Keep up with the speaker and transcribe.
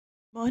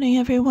Morning,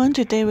 everyone.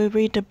 Today we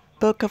read the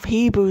book of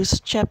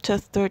Hebrews, chapter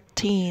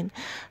 13.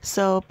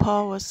 So,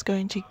 Paul was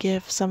going to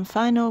give some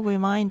final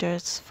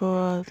reminders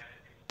for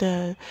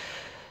the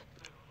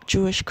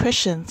Jewish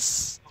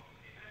Christians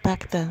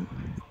back then.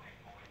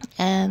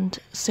 And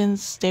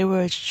since they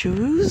were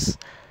Jews,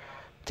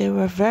 they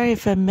were very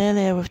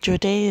familiar with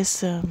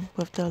Judaism,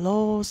 with the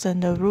laws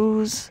and the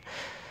rules.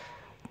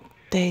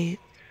 They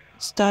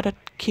started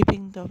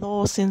keeping the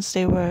law since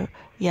they were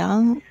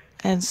young,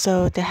 and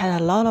so they had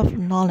a lot of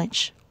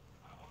knowledge.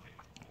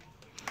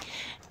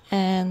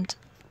 And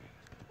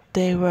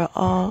they were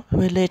all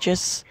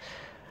religious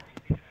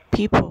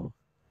people,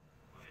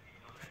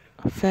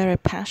 very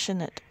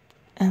passionate.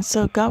 And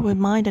so God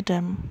reminded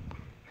them,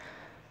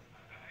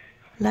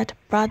 let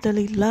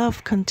brotherly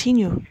love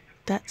continue.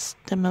 That's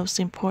the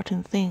most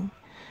important thing.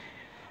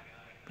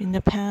 In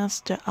the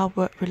past, the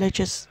outward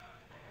religious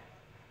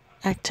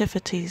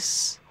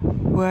activities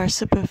were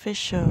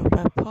superficial,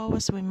 but Paul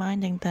was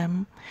reminding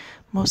them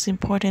most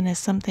important is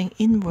something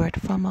inward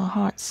from our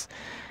hearts.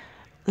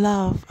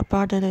 Love,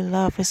 brotherly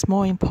love, is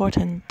more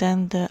important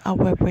than the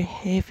outward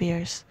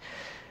behaviors.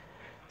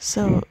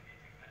 So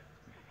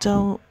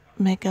don't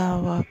make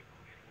our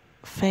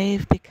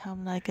faith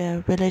become like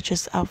a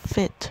religious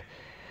outfit.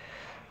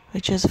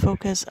 We just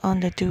focus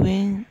on the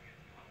doing,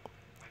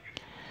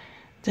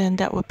 then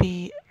that would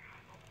be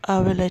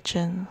a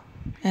religion,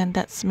 and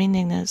that's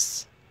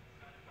meaningless.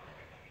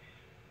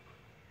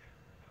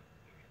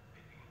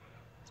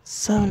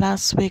 So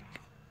last week,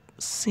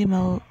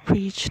 Simo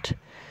preached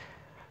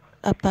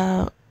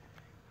about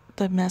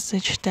the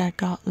message that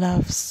God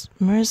loves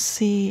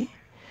mercy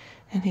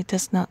and He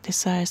does not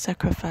desire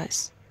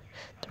sacrifice.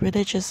 The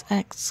religious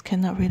acts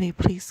cannot really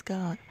please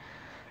God.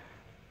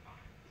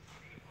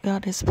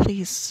 God is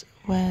pleased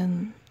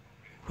when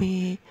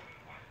we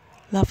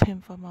love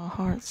Him from our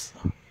hearts.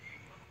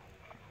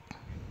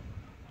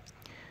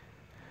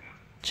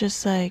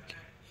 Just like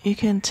you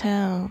can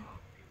tell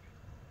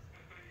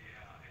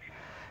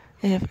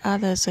if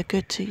others are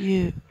good to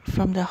you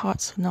from their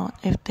hearts or not.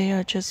 If they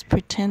are just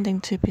pretending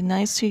to be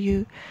nice to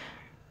you,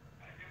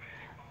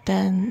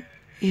 then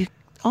you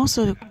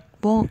also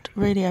won't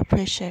really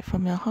appreciate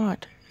from your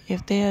heart.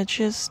 If they are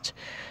just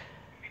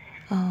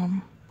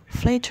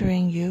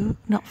flattering you,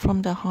 not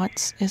from the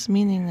hearts, is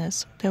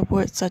meaningless. Their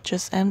words are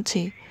just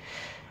empty.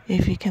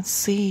 If you can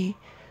see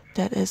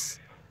that is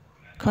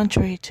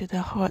contrary to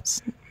their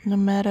hearts, no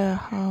matter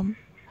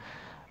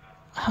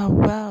how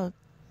well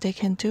they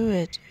can do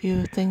it,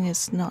 you think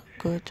it's not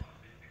good.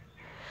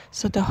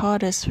 So the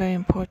heart is very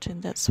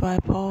important. That's why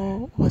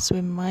Paul was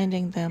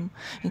reminding them,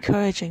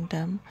 encouraging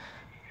them,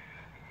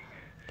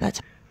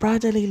 let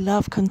brotherly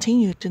love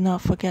continue. Do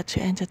not forget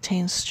to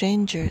entertain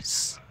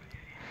strangers.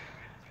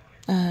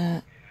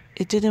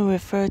 It didn't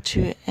refer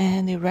to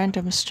any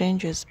random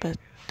strangers, but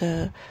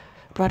the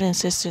brothers and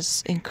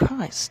sisters in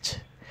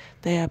Christ.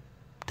 They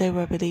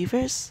were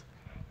believers.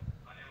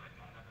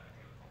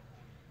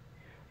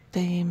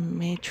 They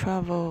may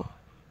travel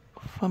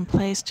from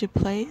place to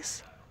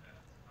place.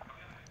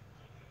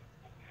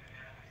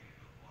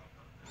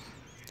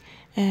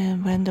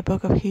 And when the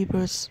book of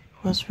Hebrews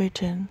was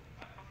written,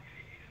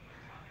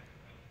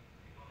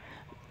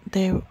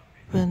 there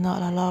were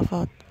not a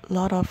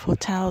lot of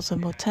hotels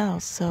and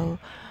motels, so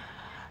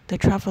the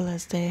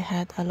travelers, they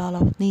had a lot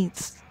of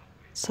needs.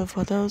 So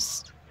for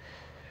those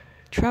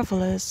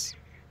travelers,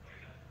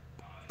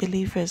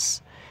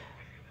 believers,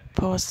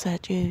 Paul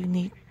said you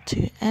need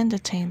to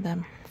entertain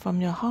them from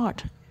your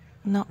heart,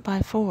 not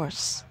by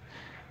force.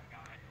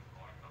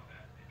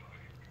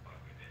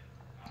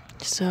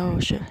 So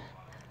should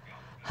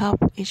help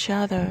each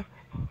other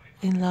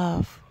in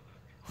love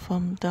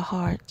from the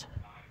heart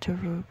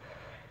to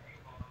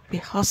be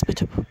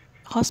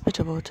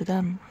hospitable to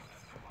them.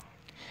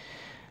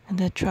 And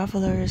the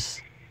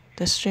travelers,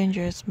 the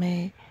strangers,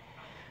 may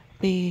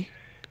be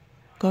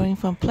going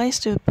from place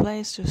to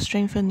place to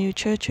strengthen new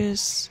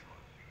churches.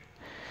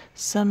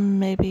 Some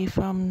may be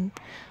from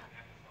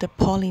the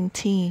Pauline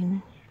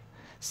team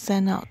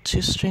sent out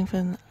to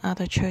strengthen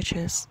other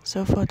churches.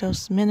 So for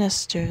those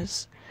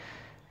ministers,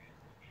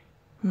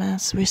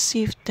 must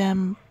receive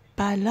them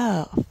by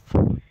love.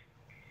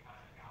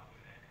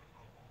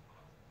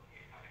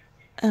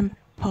 And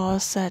Paul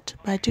said,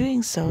 by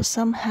doing so,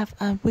 some have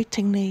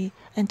unwittingly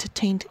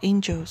entertained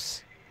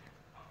angels.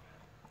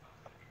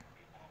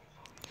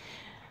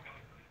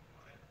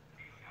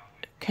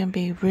 Can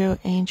be real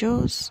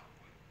angels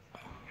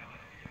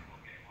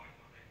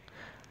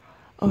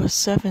or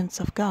servants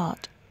of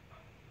God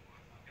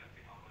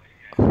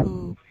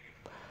who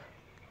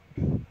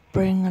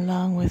bring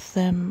along with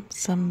them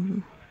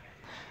some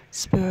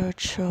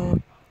spiritual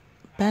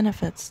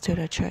benefits to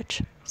the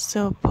church.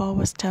 So Paul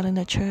was telling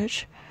the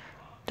church,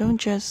 don't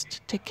just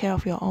take care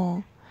of your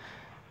own.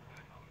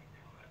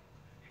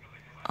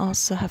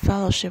 Also have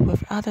fellowship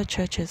with other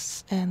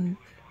churches, and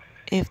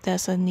if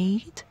there's a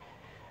need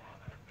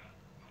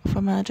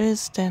from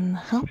others, then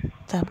help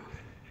them.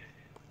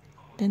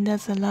 Then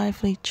that's a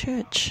lively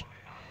church.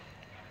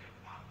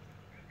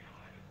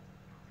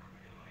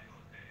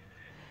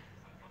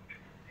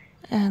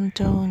 and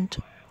don't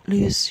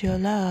lose your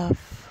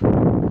love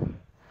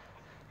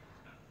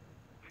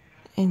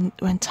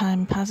when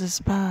time passes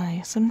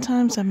by.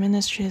 Sometimes our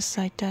ministry is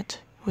like that.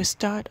 We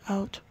start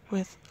out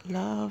with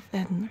love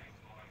and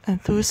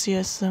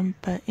enthusiasm,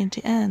 but in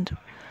the end,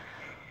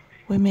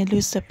 we may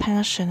lose the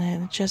passion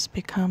and it just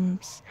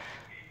becomes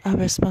a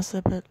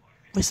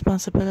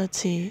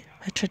responsibility,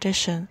 a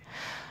tradition.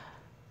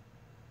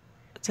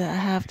 That I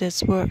have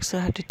this work, so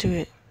I have to do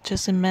it.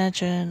 Just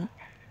imagine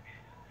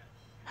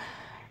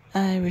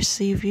I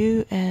receive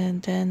you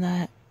and then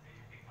I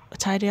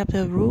tidy up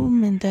the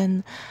room and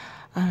then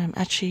I'm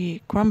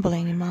actually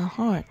grumbling in my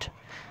heart.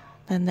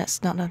 Then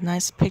that's not a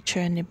nice picture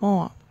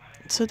anymore.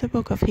 So the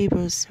book of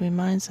Hebrews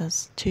reminds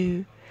us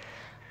to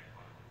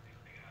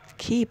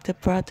keep the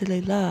brotherly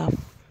love.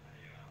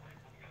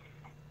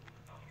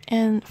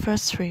 And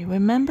verse 3,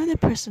 remember the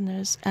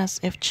prisoners as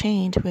if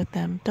chained with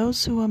them,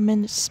 those who are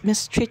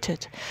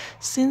mistreated,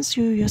 since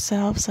you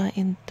yourselves are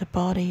in the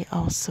body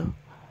also.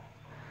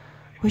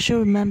 We should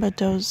remember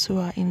those who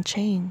are in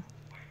chains.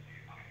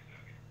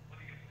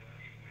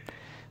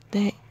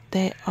 They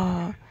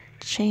are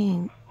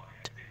chained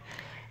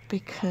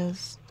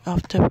because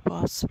of the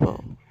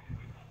gospel.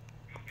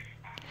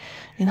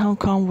 In Hong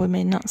Kong, we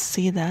may not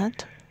see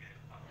that,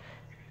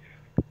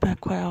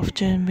 but quite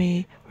often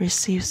we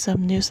receive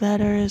some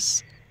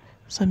newsletters,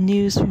 some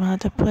news from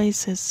other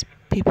places.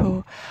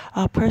 People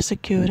are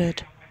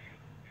persecuted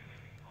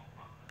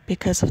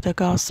because of the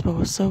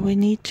gospel. So we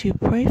need to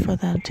pray for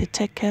them, to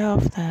take care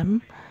of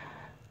them,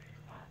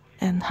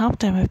 and help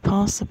them if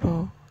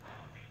possible,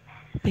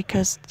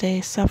 because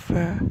they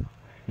suffer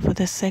for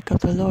the sake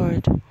of the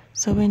Lord.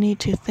 So we need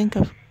to think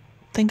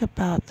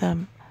about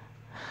them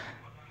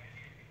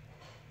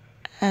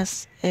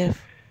as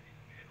if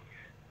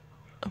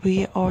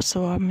we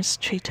also are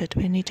mistreated.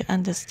 We need to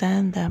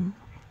understand them,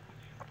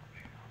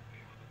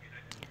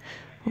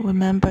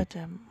 remember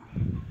them,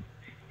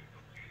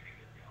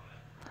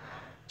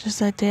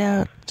 just like they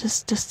are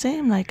just the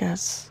same like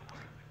us.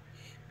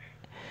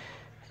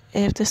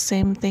 If the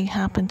same thing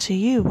happened to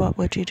you, what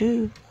would you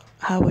do?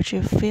 How would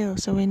you feel?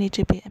 So we need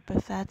to be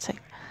empathetic,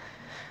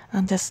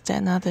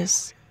 understand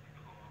others.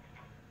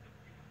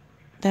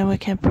 Then we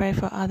can pray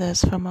for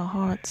others from our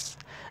hearts.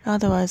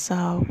 Otherwise,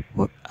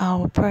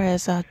 our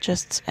prayers are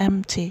just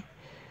empty.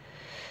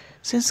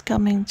 Since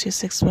coming to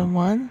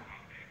 611,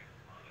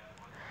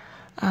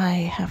 I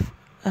have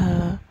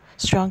a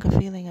stronger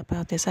feeling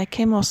about this. I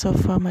came also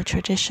from a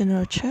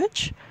traditional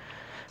church.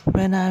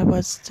 When I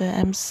was the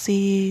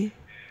MC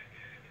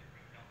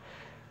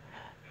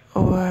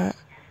or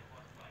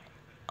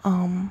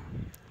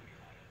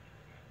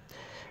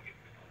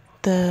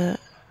the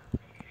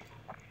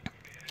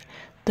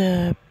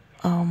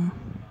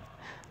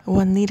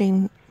when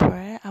leading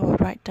prayer, I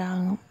would write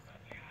down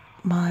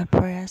my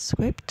prayer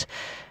script,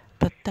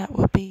 but that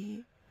would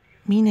be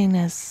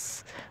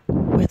meaningless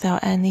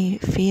without any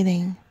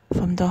feeling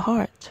from the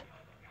heart.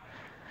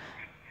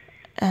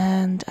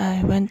 And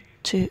I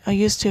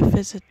used to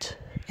visit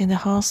in the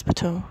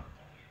hospital,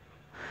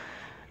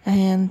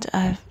 and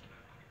I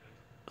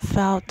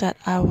felt that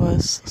I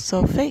was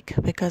so fake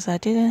because I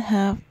didn't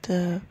have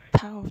the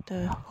power of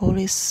the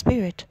Holy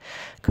Spirit,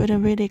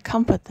 couldn't really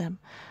comfort them.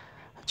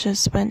 I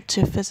just went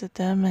to visit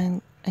them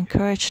and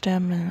encourage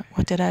them. And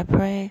what did I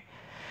pray?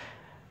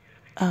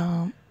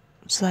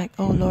 It's like,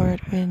 oh Lord,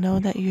 we know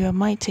that you are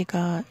mighty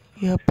God,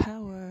 your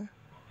power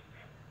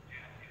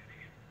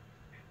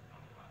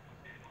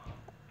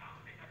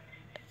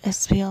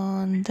is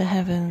beyond the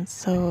heavens.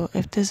 So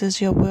if this is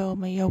your will,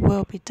 may your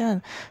will be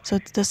done. So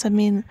does that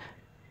mean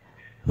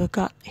will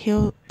God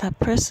heal that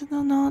person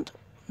or not?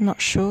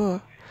 Not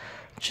sure.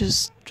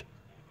 Just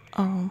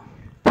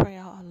pray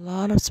out a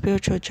lot of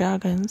spiritual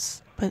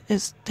jargons, but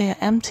they are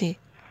empty.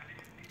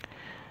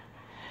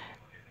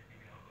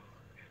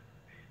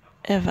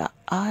 If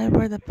I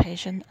were the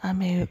patient, I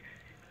may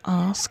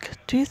ask,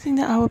 do you think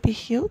that I will be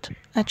healed?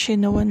 Actually,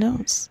 no one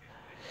knows.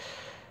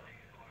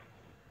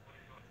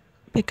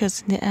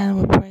 Because in the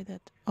end, we pray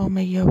that, oh,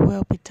 may your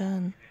will be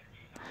done,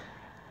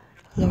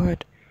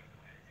 Lord.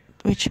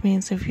 Which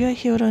means if you're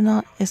healed or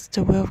not, it's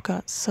the will of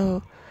God.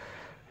 So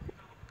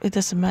it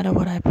doesn't matter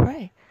what I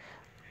pray.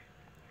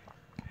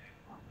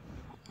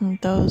 And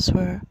those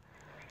were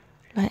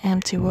like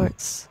empty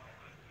words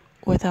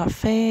without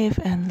faith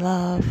and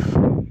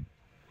love.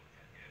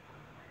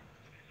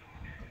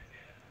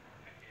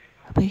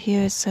 But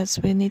here it says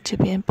we need to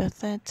be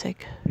empathetic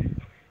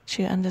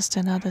to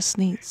understand others'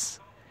 needs.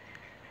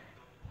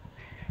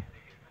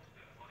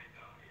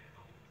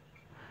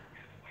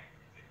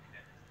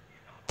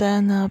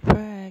 Then our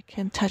prayer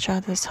can touch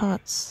others'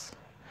 hearts.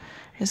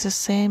 It's the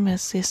same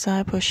as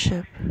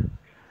discipleship.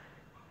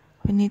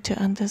 We need to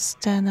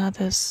understand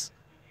others'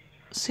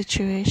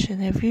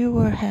 situation. If you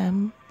were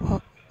him,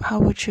 how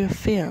would you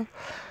feel?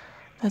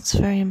 That's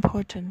very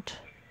important.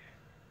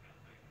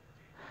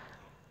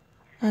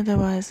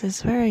 Otherwise,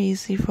 it's very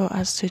easy for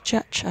us to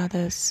judge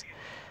others.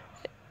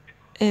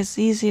 It's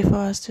easy for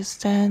us to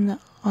stand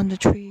on the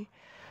tree,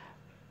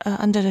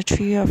 under the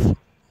tree of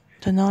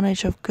the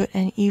knowledge of good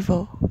and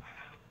evil.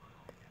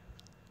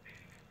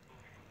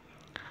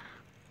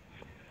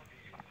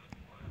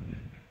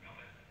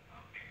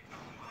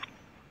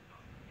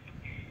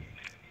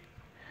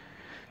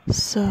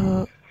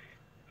 So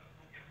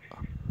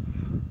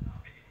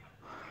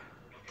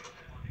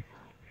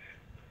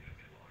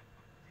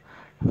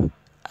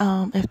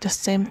if the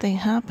same thing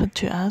happened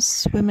to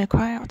us, we may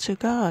cry out to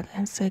God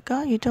and say,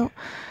 God, you don't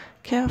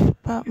care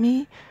about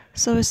me.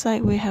 So it's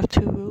like we have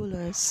two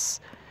rulers,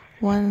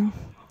 one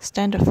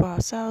standard for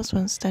ourselves,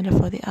 one standard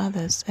for the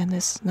others, and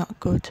it's not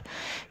good.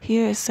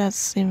 Here it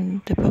says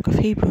in the book of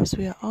Hebrews,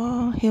 we are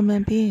all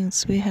human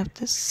beings. We have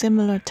this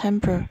similar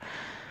temper.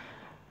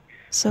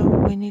 So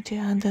we need to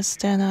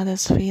understand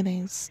others'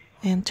 feelings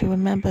and to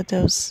remember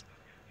those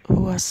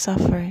who are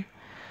suffering,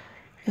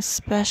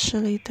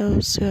 especially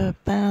those who are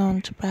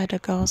bound by the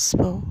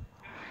gospel.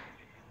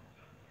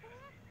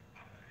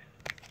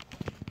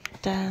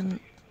 Then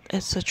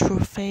it's a true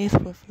faith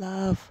with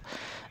love.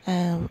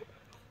 And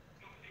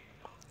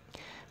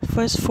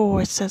verse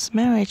 4 it says,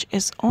 marriage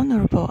is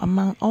honorable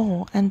among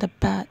all, and the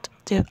bed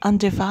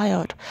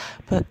undefiled,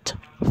 but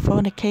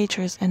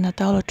fornicators and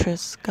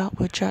idolaters God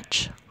will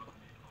judge.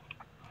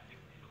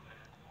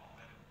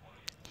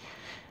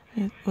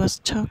 It was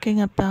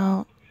talking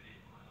about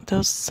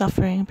those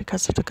suffering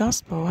because of the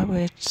gospel.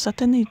 We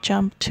suddenly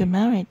jump to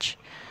marriage.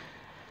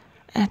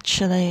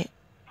 Actually,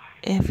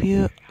 if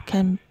you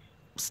can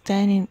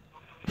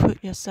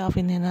put yourself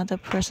in another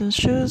person's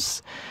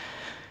shoes,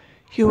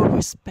 you will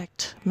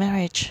respect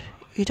marriage.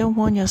 You don't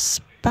want your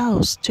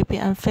spouse to be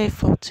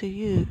unfaithful to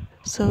you,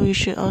 so you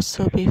should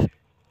also be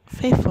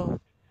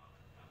faithful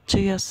to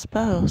your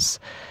spouse.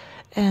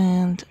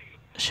 And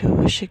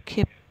we should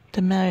keep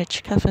the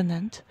marriage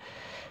covenant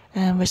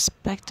and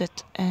respect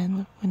it.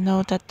 And we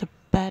know that the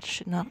bed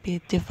should not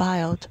be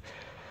defiled,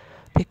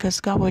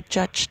 because God will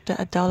judge the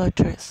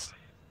idolaters.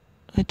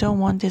 We don't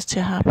want this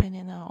to happen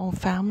in our own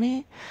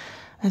family,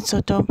 and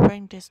so don't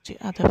bring this to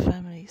other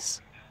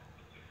families.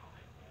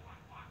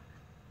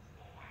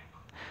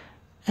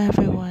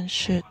 Everyone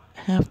should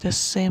have the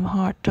same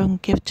heart.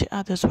 Don't give to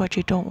others what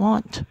you don't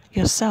want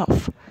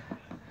yourself.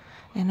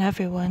 And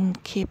everyone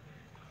keep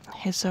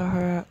his or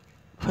her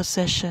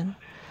possession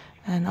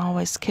and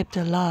always keep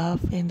the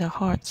love in their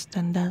hearts.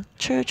 Then the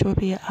church will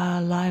be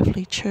a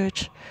lively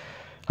church,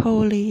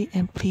 holy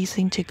and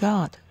pleasing to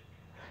God.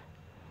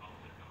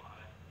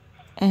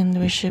 And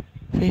we should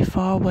be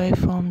far away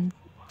from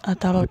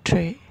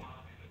idolatry,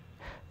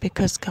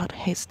 because God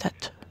hates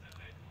that.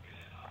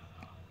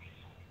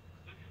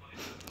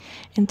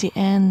 In the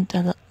end,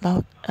 the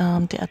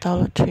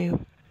idolatry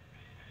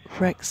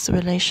breaks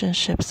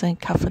relationships and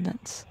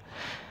covenants.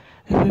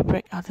 If we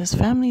break others'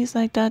 families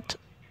like that,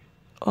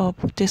 or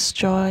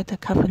destroy the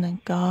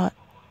covenant, God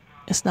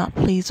is not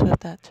pleased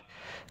with that.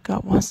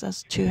 God wants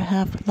us to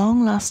have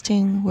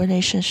long-lasting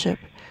relationship.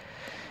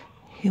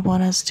 He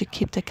wants us to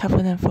keep the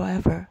covenant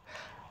forever.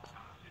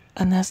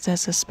 Unless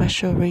there's a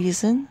special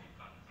reason,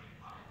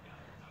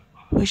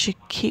 we should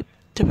keep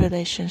the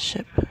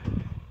relationship,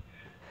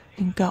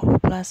 and God will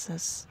bless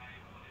us.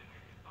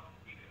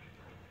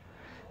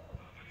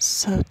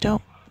 So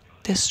don't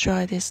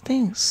destroy these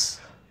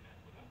things.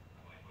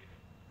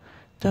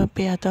 Don't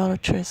be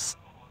idolatrous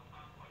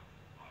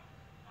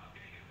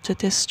to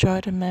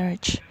destroy the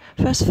marriage.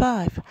 Verse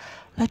 5,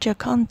 let your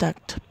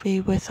conduct be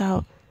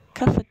without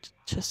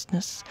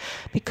covetousness.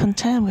 Be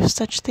content with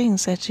such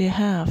things as you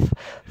have.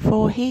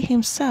 For he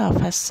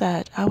himself has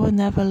said, I will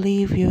never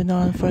leave you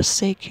nor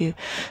forsake you.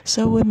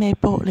 So we may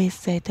boldly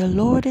say, the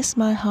Lord is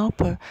my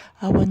helper.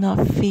 I will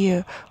not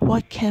fear.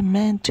 What can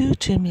man do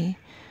to me?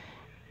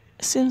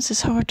 It seems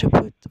it's hard to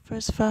put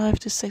verse 5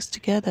 to 6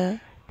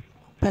 together.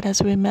 But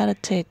as we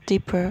meditate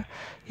deeper,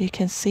 you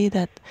can see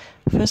that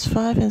verse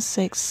 5 and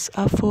 6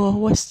 are full of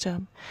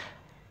wisdom.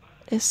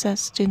 It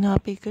says, do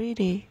not be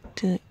greedy,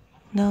 do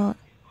not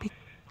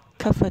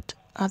covet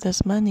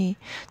others' money,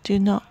 do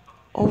not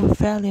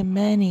overvalue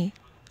money.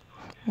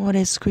 What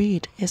is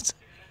greed? It's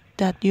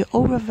that you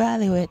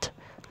overvalue it.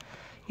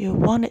 You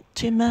want it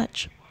too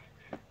much.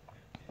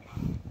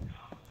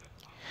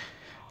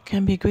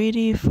 Can be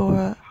greedy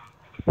for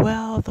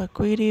wealth or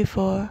greedy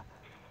for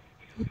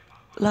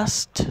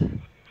lust.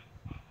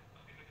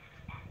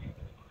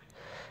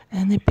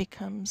 And it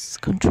becomes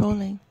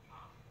controlling.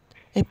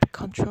 It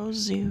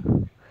controls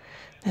you.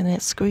 And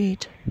it's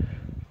greed.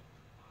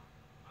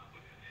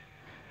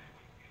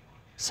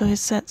 So it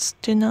says,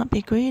 do not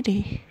be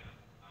greedy.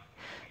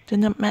 Do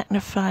not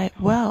magnify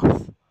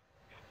wealth.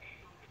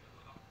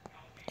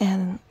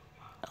 And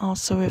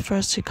also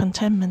refers to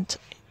contentment.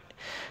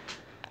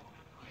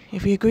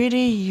 If you're greedy,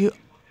 you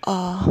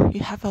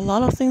have a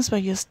lot of things,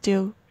 but you're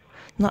still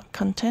not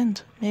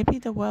content. Maybe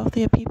the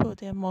wealthier people,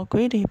 they're more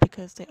greedy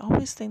because they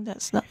always think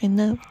that's not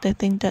enough. They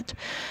think that,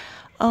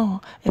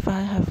 oh, if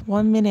I have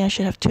 1 million, I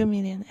should have 2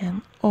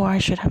 million, or I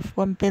should have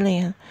 1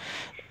 billion.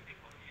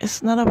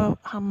 It's not about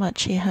how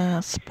much he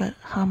has, but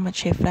how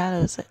much he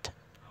values it.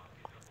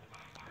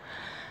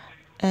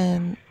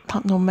 And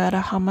no matter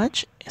how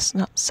much, it's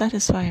not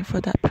satisfying for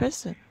that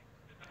person.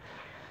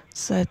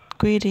 So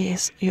greedy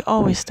is, you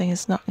always think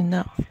it's not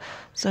enough.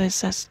 So it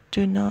says,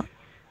 do not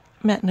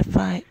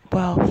magnify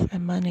wealth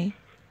and money.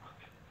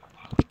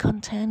 Be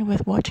content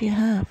with what you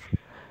have.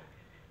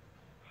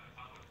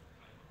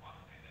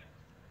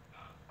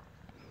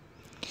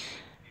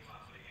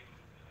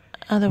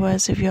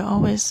 Otherwise, if you're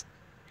always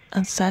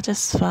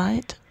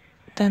unsatisfied,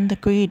 then the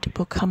greed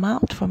will come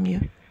out from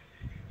you.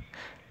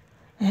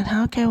 And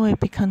how can we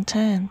be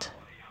content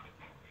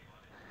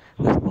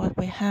with what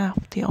we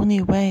have? The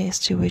only way is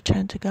to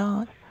return to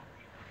God.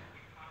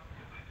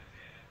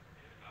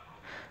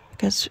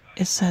 Because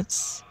it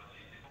says,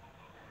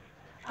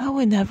 I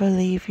will never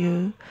leave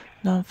you,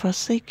 nor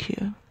forsake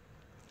you.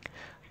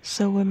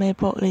 So we may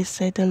boldly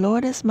say, the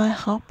Lord is my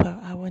helper,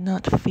 I will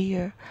not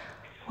fear.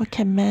 What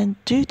can man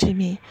do to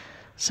me?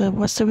 So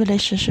what's the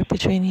relationship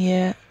between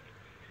here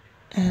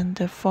and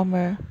the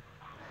former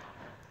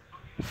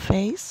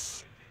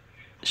phase?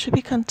 Should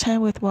be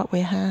content with what we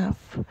have,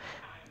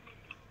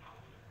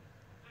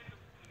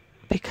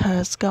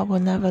 because God will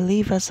never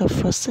leave us or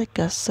forsake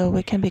us, so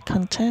we can be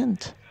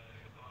content.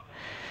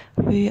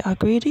 We are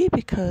greedy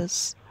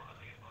because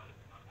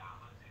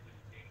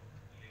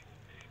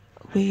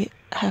we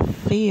have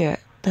fear.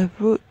 The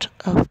root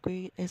of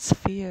greed is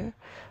fear.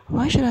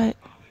 Why should I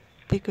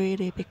be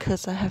greedy?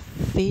 Because I have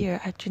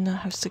fear. I do not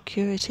have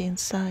security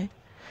inside.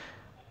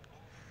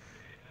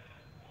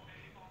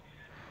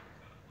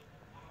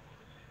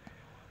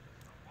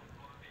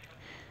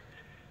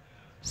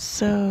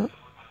 So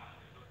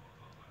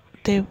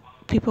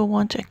people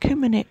want to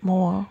accumulate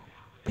more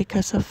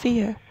because of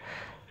fear.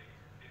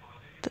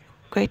 The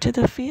greater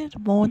the fear, the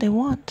more they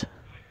want.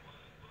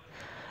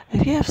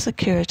 If you have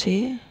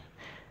security,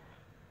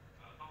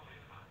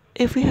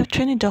 if you have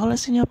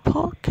 $20 in your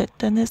pocket,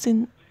 then it's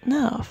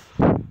enough.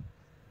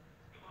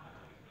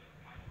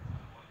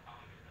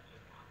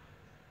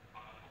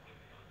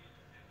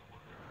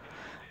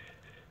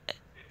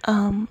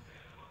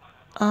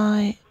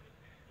 I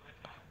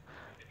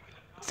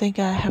think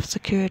I have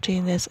security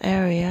in this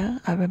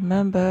area. I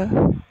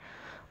remember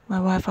my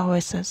wife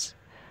always says,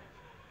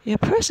 your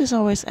purse is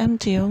always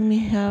empty, you only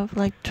have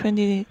like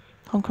 20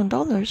 Hong Kong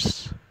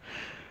dollars.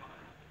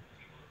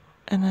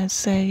 And I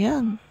say,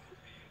 yeah.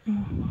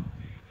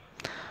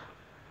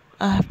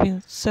 I have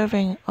been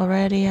serving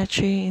already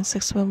actually in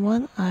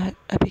 611. I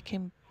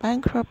became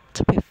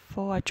bankrupt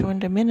before I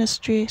joined the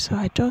ministry, so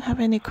I don't have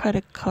any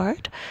credit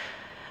card.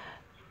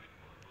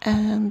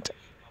 And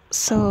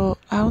so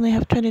I only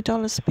have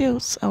 $20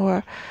 bills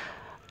or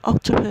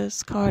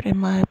octopus card in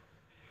my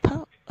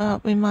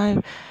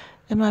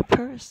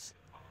purse.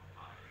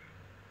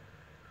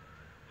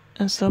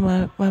 And so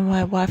when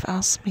my wife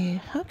asked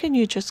me, how can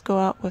you just go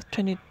out with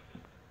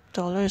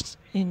 $20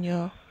 in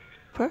your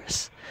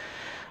purse?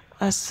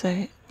 I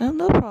say,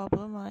 no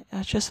problem.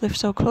 I just live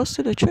so close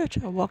to the church.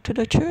 I walk to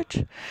the church.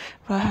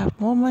 If I have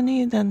more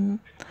money, then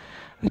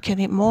we can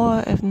eat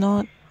more. If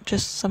not,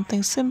 just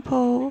something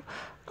simple.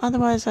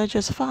 Otherwise, I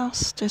just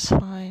fast. It's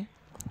fine.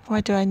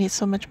 Why do I need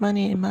so much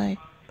money in my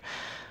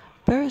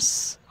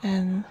purse?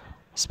 And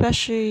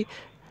especially,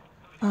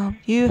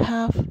 you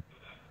have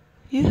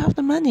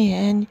the money,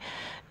 and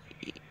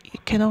you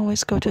can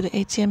always go to the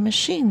ATM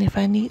machine. If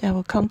I need, I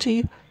will come to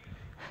you.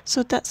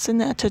 So that's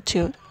an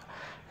attitude.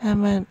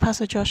 And when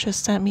Pastor Joshua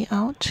sent me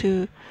out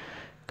to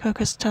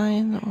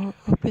Kyrgyzstan or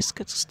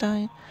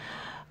Biscuitstein,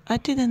 I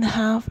didn't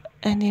have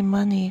any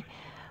money.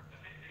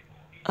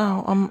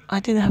 I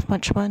didn't have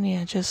much money.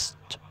 I just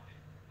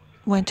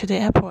went to the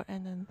airport,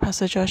 and then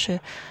Pastor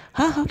Joshua,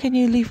 how can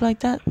you leave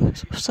like that?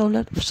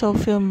 So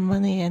few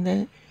money, and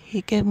then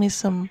he gave me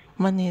some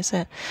money. He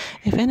said,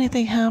 if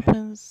anything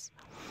happens,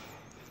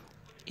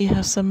 you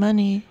have some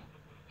money.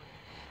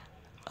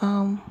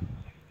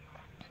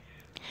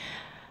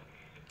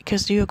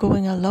 Because you're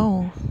going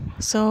alone.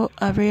 So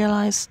I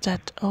realized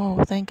that,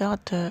 oh, thank God,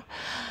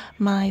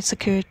 my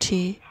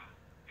security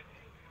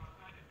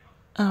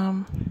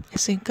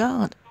is in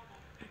God.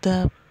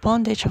 The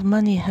bondage of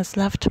money has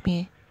left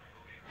me.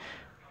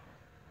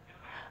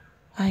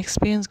 I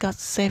experienced God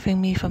saving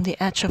me from the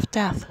edge of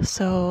death,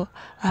 so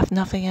I have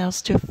nothing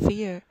else to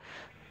fear.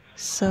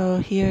 So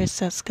here it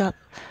says, God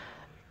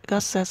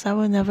says, I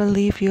will never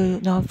leave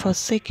you nor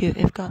forsake you.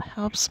 If God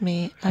helps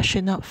me, I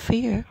should not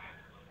fear.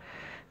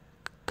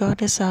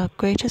 God is our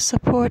greatest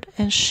support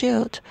and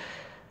shield.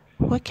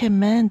 What can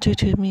man do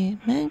to me?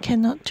 Man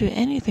cannot do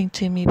anything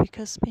to me,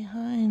 because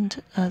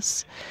behind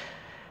us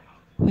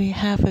we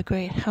have a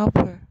great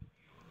helper.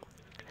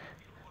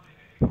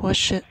 What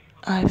should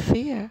I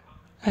fear?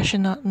 I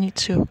should not need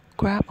to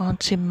grab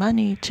onto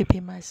money to be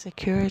my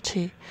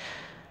security,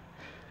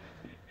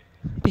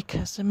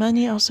 because the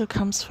money also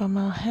comes from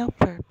our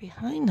helper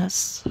behind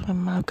us,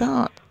 from our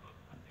God.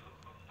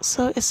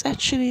 So it's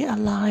actually a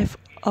life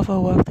of a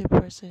wealthy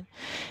person.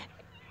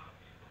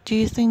 Do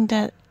you think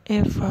that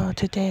if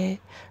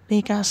today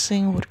Lee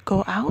Ka-shing would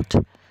go out,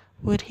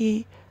 would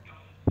he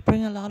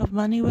bring a lot of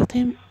money with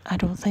him? I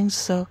don't think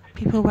so.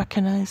 People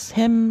recognize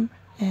him,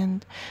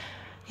 and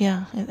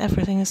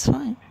everything is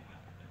fine.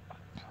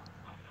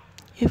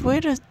 If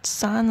we're the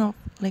son of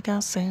Lee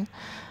Ka-shing,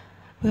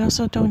 we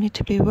also don't need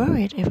to be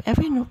worried. If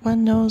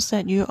everyone knows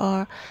that you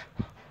are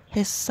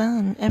his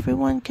son,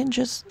 everyone can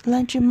just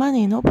lend you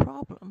money, no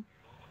problem.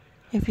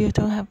 If you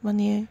don't have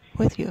money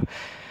with you,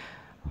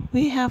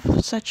 we have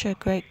such a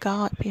great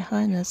God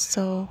behind us,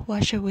 so why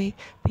should we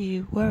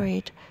be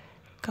worried?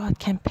 God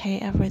can pay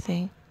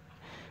everything.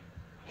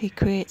 He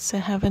creates the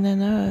heaven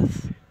and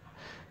earth.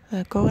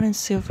 The gold and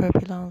silver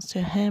belongs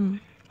to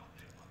Him.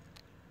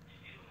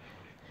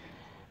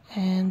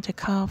 And the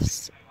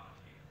calves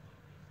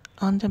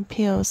on the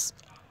hills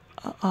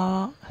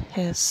are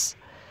His.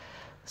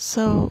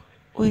 So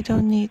we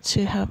don't need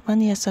to have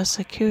money as our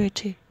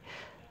security.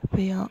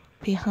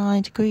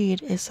 Behind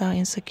greed is our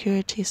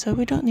insecurity. So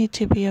we don't need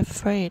to be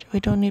afraid. We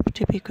don't need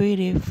to be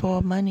greedy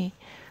for money.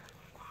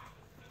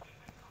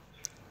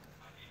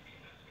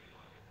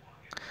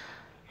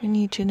 We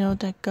need to know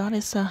that God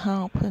is our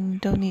help and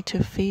don't need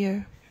to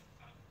fear.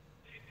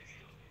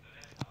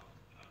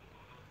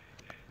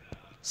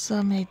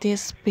 So may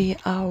this be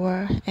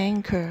our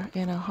anchor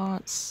in our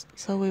hearts,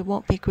 so we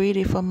won't be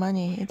greedy for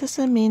money. It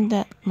doesn't mean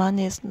that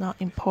money is not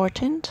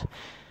important.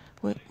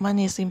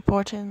 Money is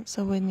important,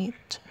 so we need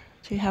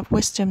to have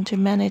wisdom to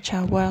manage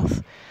our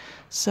wealth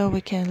so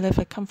we can live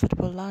a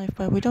comfortable life.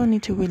 But we don't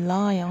need to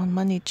rely on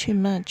money too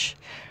much.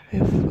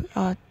 If we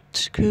are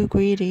too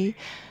greedy,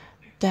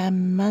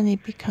 then money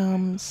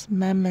becomes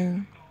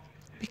mammon,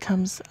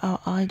 becomes our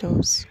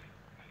idols.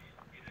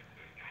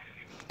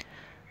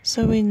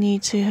 So we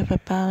need to have a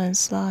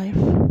balanced life.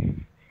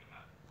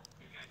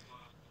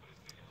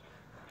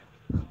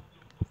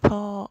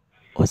 Paul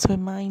was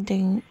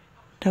reminding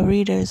the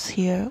readers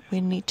here we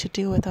need to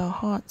deal with our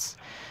hearts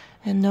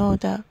and know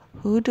that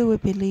who do we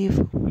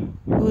believe,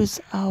 who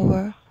is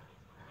our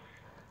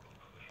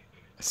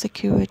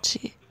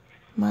security.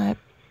 My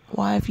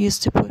wife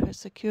used to put her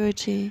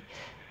security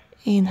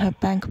in her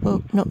bank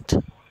book.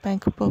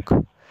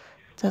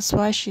 That's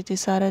why she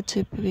decided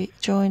to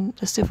join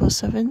the civil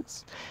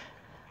servants,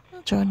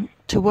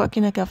 to work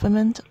in the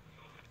government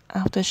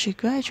after she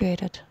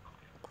graduated.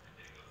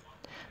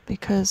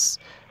 Because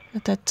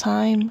at that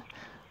time,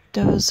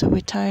 those who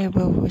retire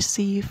will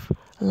receive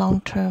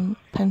long-term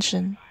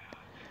pension.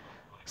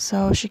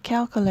 So she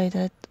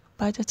calculated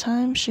by the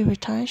time she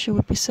retired, she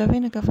would be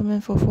serving the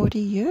government for 40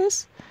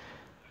 years.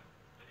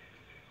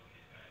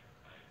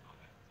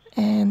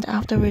 And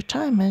after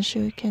retirement,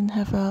 she can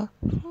have a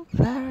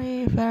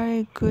very,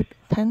 very good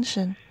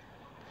pension.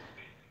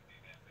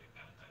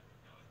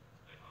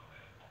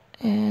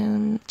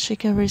 And she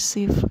can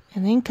receive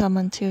an income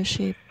until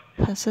she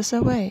passes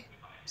away.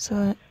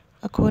 So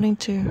according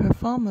to her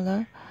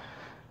formula,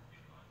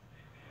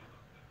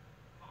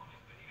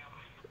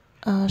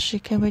 she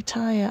can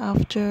retire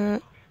after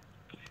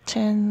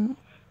 10,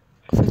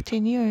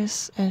 15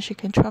 years and she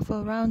can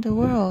travel around the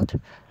world.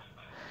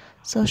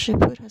 So she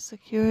put her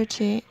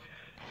security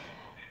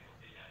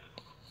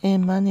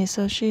in money.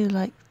 So she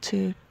liked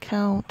to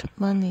count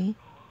money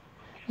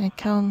and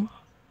count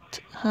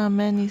how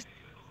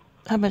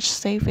much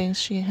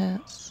savings she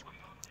has.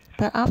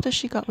 But after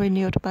she got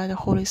renewed by the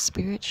Holy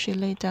Spirit, she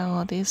laid down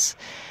all this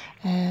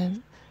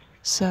and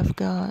served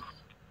God.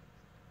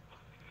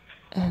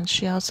 And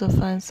she also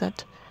finds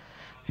that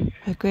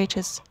her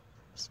greatest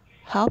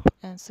help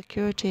and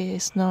security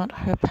is not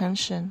her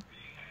pension.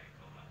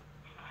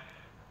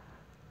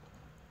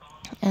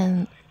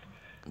 And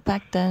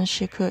back then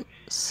she could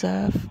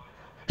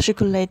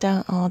lay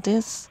down all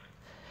this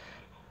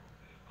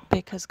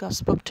because God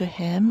spoke to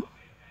her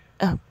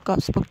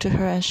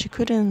and she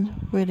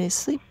couldn't really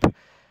sleep.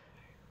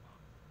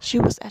 She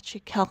was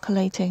actually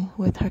calculating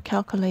with her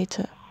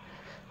calculator.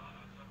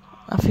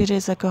 A few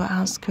days ago, I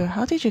asked her,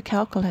 "How did you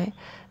calculate?"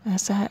 And I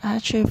said, "I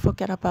actually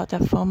forget about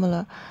that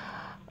formula.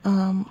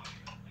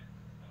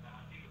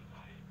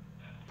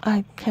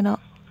 I cannot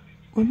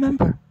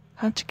remember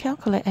how to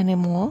calculate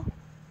anymore."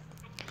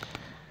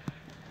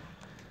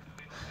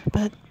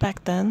 But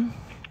back then,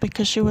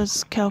 because she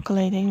was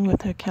calculating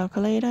with her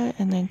calculator,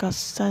 and then God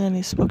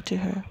suddenly spoke to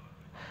her.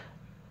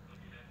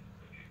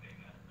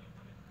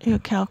 "You're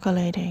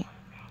calculating.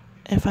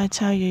 If I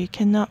tell you you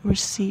cannot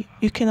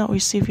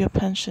receive your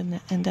pension,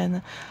 and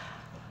then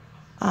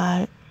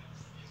I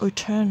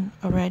return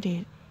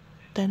already,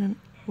 then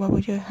what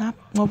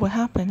will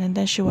happen?" And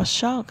then she was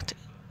shocked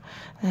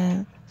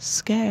and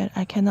scared.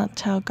 "I cannot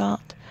tell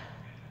God.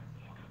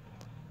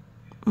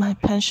 My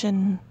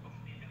pension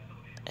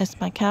is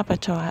my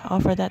capital. I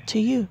offer that to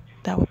you.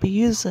 That would be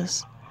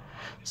useless.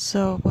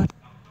 So what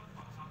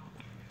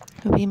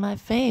would be my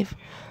faith?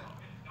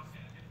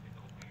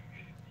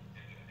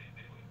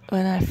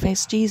 When I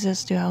face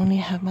Jesus, do I only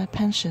have my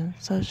pension?"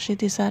 So she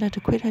decided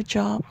to quit her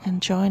job and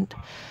joined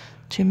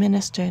to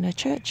minister in a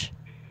church.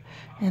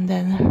 And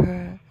then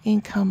her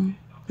income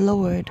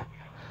lowered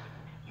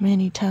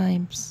many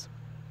times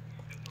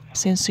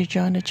since she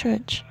joined the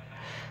church.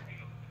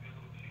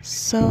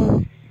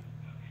 So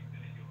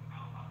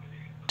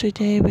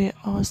today we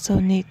also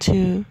need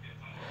to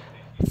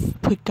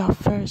put God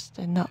first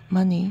and not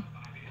money.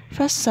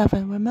 Verse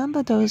 7,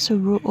 remember those who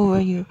rule over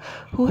you,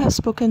 who have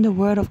spoken the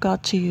word of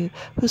God to you,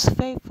 whose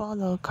faith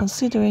follow,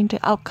 considering the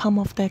outcome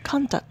of their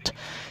conduct.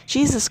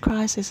 Jesus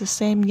Christ is the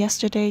same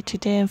yesterday,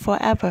 today, and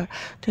forever.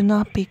 Do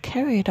not be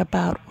carried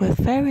about with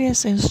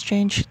various and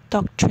strange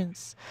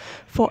doctrines.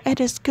 For it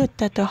is good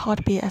that the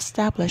heart be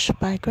established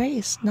by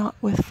grace, not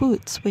with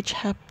foods which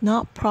have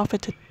not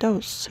profited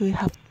those who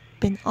have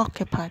been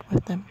occupied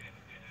with them.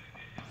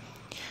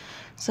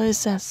 So it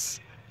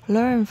says,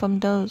 learn from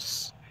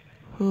those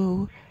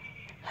who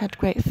had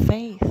great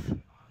faith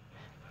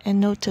and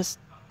notice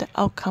the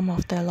outcome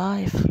of their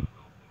life,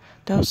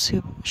 those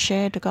who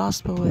share the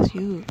gospel with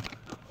you.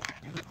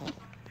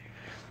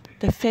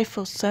 The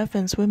faithful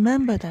servants,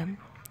 remember them,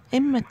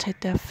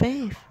 imitate their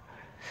faith,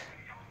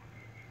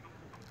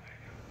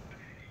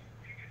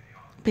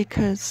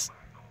 because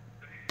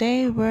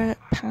they were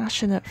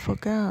passionate for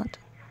God.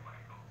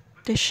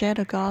 They shared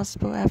the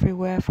gospel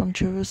everywhere from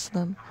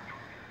Jerusalem.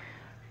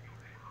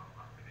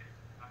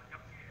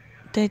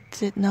 They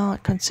did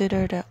not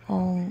consider their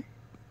own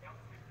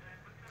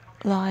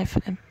life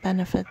and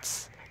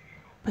benefits,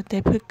 but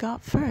they put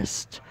God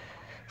first.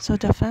 So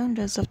the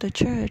founders of the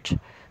church,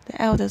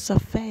 the elders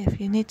of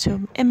faith, you need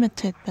to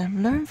imitate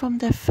them, learn from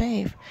their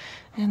faith,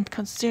 and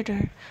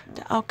consider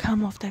the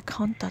outcome of their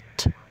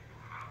conduct.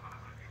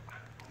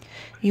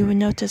 You will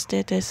notice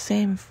they're the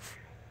same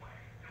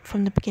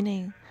from the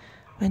beginning.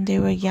 When they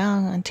were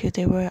young until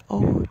they were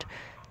old,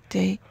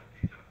 they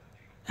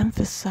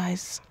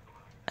emphasize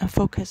and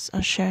focus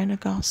on sharing the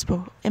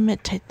gospel.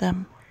 Imitate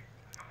them.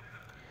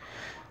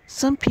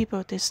 Some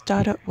people, they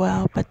started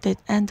well, but they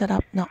ended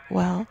up not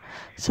well.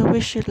 So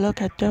we should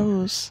look at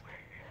those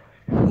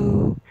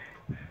who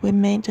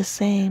remained the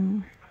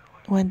same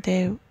when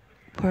they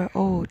were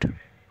old.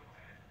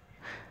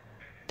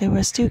 They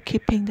were still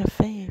keeping the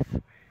faith.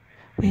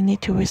 We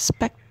need to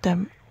respect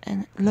them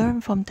and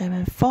learn from them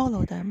and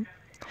follow them.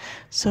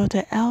 So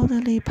the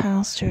elderly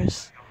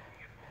pastors,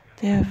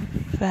 they're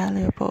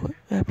valuable,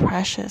 they're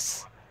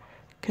precious,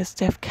 because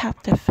they've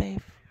kept their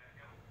faith.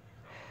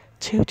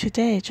 Till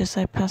today, just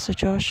like Pastor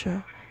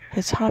Joshua,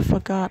 his heart for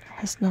God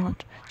has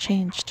not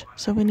changed.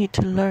 So we need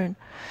to learn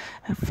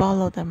and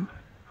follow them.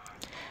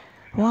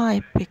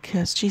 Why?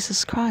 Because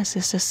Jesus Christ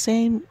is the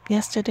same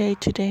yesterday,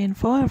 today, and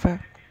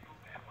forever.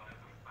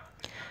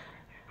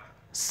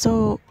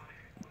 So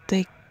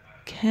they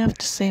have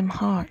the same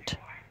heart.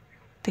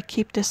 They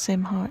keep the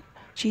same heart.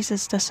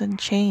 Jesus doesn't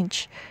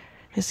change.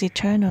 He's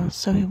eternal.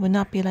 So he will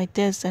not be like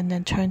this and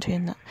then turn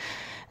to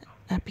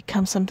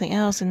become something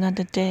else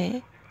another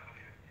day.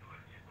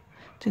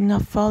 Do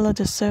not follow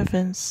the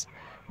servants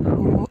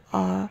who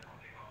are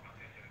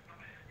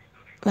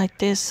like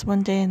this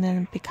one day and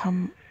then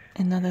become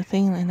another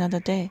thing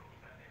another day.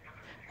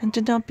 And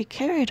do not be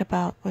carried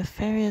about with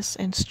various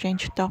and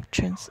strange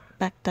doctrines.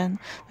 Back then,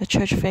 the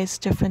church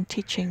faced different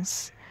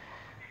teachings,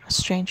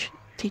 strange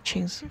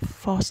teachings,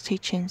 false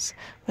teachings.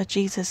 But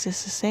Jesus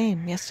is the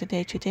same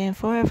yesterday, today, and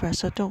forever.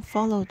 So don't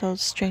follow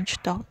those strange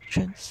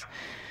doctrines.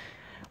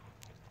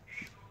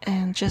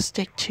 And just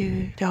stick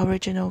to the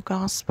original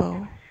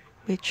gospel,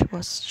 which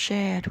was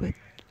shared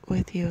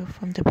with you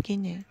from the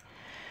beginning.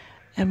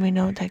 And we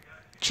know that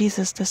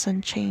Jesus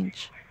doesn't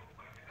change.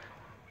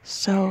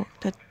 So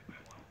the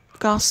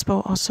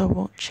gospel also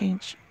won't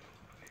change.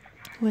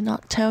 Will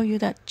not tell you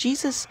that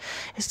Jesus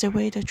is the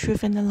way, the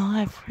truth, and the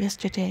life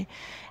yesterday.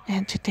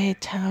 And today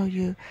tell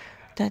you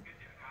that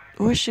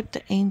worship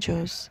the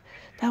angels.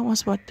 That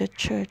was what the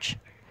church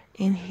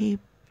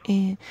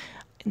in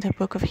the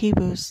book of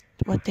Hebrews,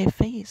 what they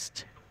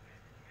faced.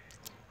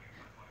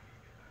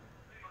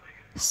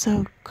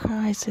 So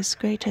Christ is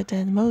greater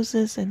than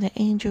Moses and the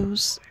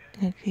angels,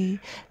 and he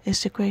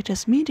is the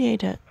greatest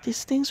mediator.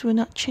 These things will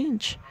not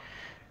change.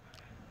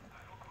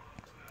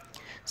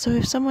 So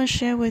if someone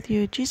share with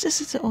you, Jesus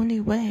is the only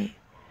way,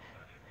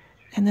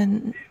 and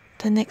then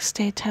the next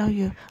day tell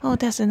you, oh,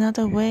 there's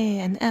another way,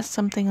 and add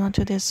something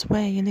onto this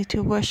way. You need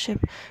to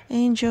worship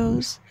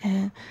angels,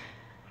 and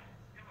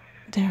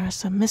there are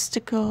some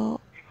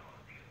mystical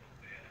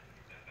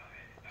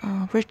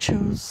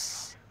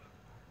rituals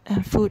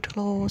and food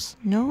laws.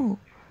 No.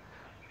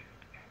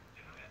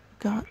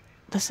 God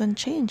doesn't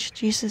change.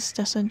 Jesus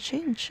doesn't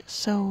change.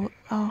 So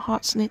our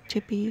hearts need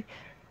to be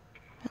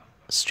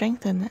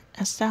strengthened,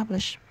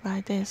 established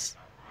by this.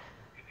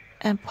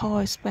 And Paul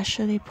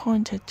especially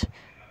pointed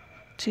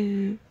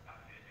to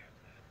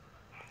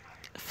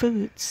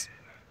foods.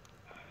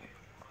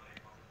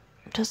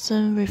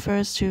 Doesn't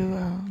refers to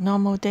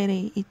normal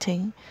daily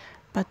eating,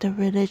 but the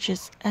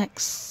religious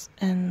acts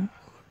and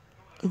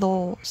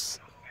laws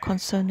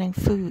concerning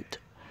food.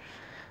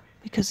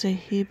 Because the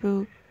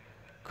Hebrew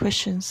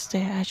Christians,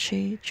 they're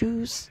actually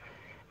Jews,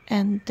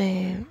 and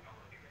they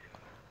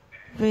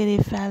really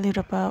valued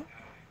about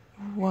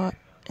what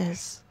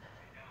is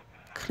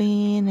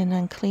clean and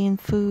unclean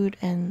food,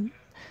 and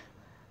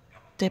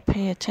they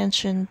pay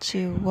attention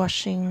to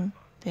washing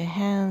their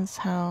hands,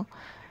 how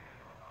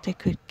they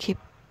could keep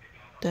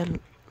the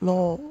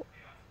law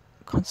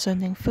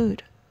concerning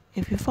food.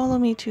 If you follow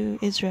me to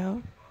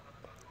Israel,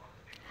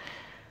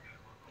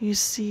 you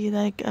see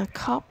like a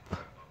cup,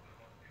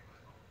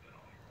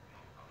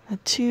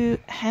 two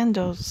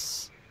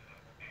handles.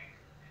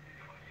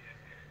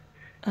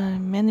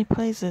 Many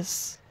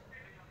places.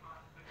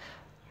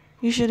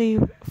 Usually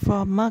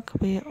for a mug,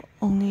 we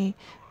only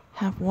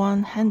have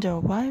one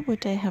handle. Why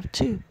would they have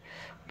two?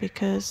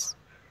 Because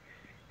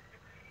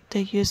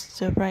they use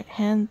the right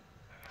hand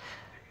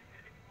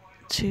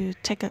to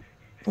take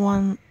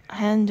one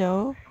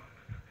handle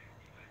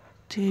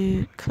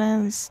to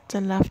cleanse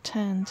the left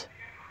hand,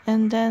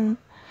 and then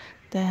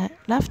the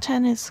left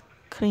hand is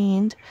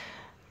clean,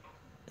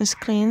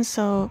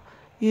 so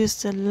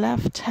use the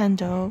left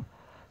handle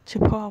to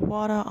pour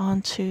water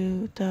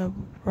onto the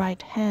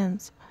right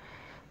hand,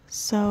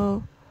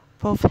 so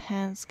both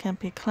hands can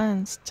be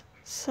cleansed.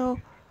 So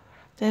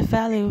they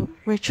value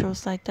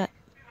rituals like that.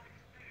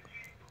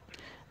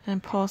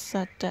 And Paul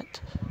said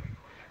that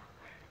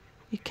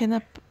you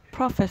cannot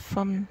profit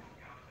from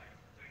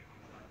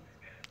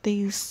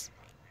these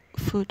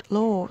food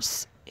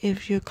laws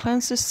if you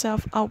cleanse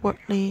yourself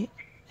outwardly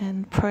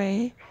and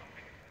pray.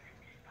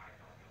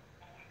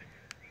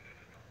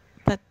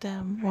 But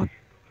then what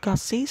God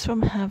sees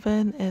from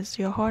heaven is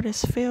your heart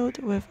is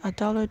filled with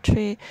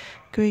idolatry,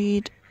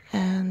 greed,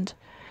 and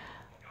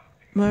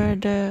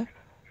murder.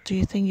 Do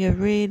you think you're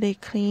really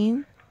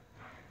clean?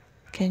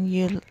 Can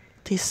you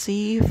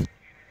deceive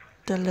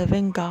the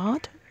living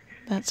God?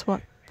 That's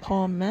what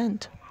Paul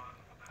meant.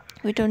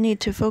 We don't need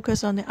to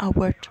focus on the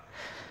outward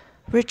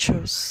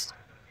rituals.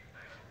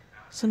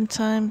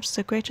 Sometimes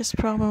the greatest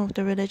problem of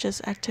the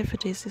religious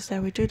activities is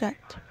that we do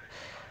that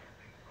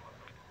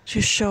to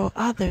show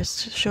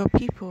others, to show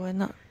people, and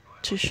not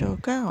to show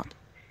God.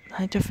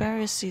 Like the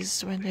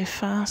Pharisees, when they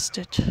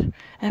fasted,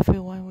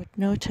 everyone would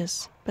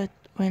notice. But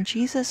when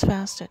Jesus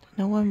fasted,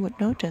 no one would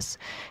notice.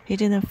 He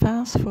didn't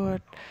fast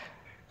for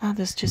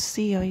others to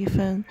see, or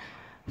even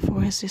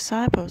for his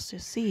disciples to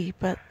see,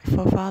 but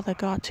for Father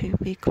God to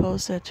be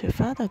closer to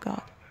Father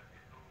God.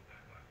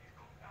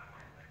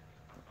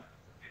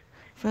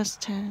 Verse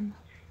 10.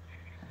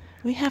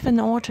 We have an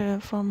order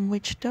from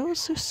which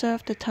those who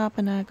serve the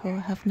tabernacle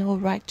have no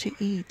right to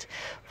eat,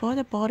 for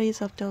the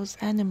bodies of those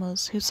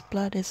animals whose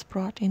blood is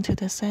brought into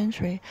the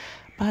sanctuary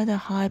by the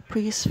high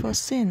priest for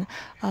sin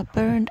are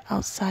burned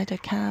outside the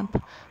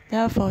camp.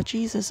 Therefore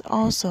Jesus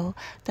also,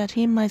 that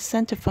he might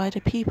sanctify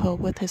the people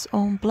with his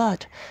own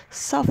blood,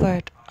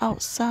 suffered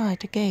outside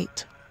the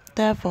gate.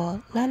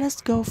 Therefore let us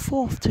go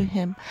forth to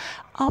him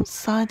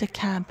outside the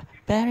camp,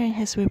 bearing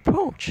his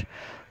reproach.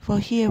 For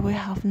here we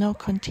have no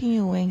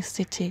continuing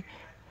city,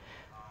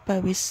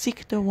 but we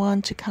seek the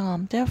one to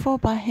come. Therefore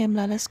by him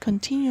let us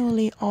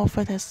continually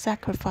offer the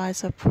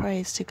sacrifice of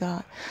praise to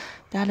God.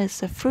 That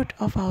is the fruit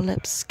of our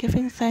lips,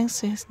 giving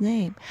thanks to his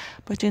name.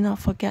 But do not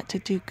forget to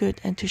do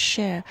good and to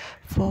share,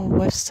 for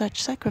with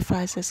such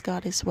sacrifices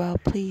God is well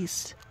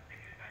pleased.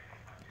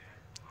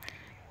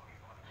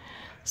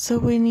 So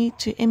we need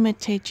to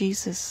imitate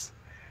Jesus.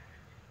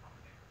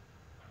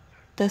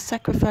 The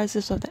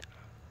sacrifices of the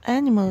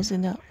animals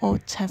in the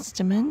Old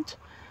Testament,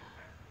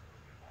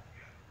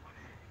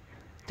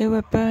 they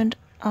were burned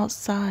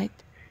outside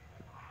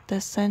the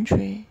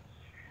sanctuary,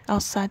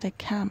 outside the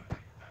camp.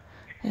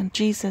 And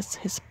Jesus,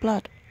 his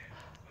blood,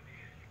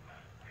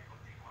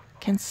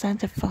 can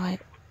sanctify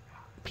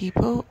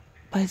people,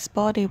 but his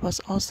body was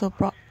also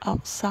brought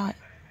outside.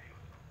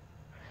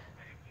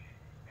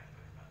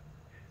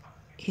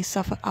 He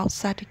suffered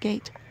outside the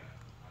gate.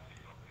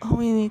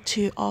 We need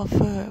to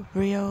offer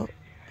real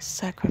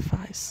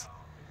sacrifice,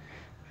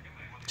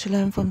 to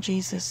learn from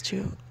Jesus,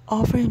 to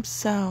offer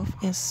himself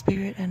in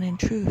spirit and in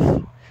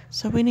truth.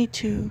 So we need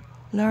to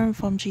learn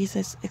from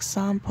Jesus'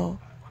 example,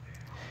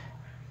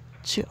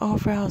 to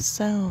offer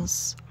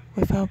ourselves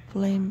without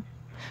blame,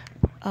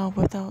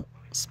 without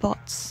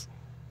spots,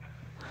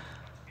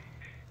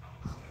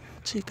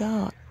 to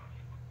God,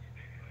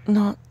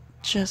 not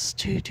just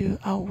to do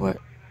outward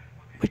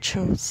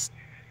rituals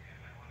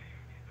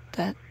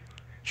that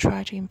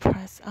try to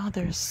impress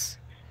others.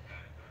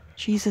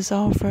 Jesus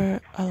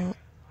offered a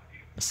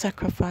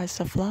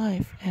sacrifice of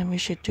life, and we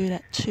should do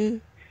that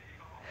too,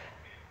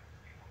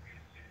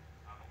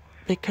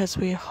 because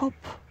we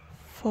hope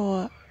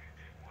for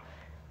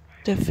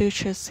the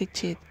future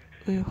city.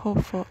 We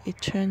hope for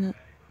eternal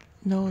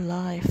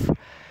life.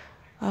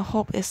 Our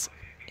hope is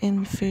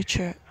in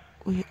future.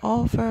 We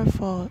offer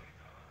for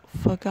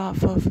God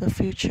for the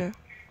future,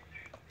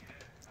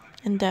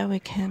 and then we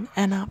can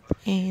end up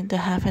in the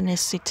heavenly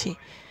city.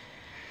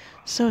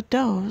 So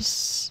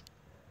those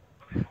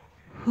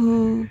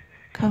who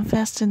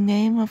confess the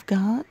name of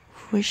God,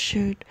 we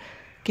should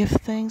give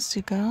thanks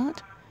to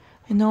God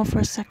and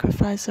offer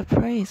sacrifice of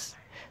praise.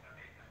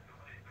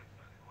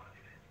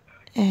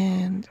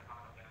 And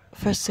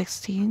verse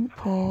 16,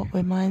 Paul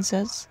reminds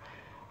us,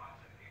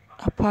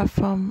 apart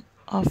from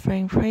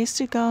offering praise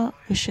to God,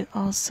 we should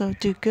also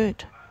do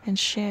good and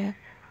share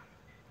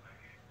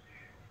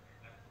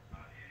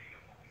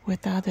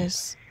with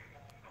others.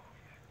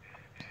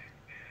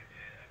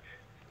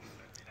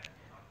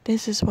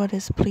 This is what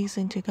is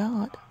pleasing to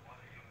God.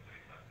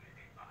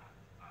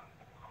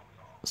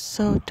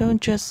 So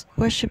don't just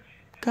worship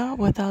God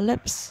with our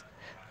lips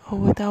or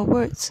with our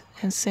words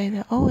and say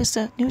that, oh, it's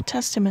the New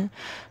Testament,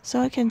 so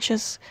I can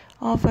just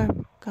offer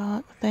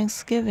God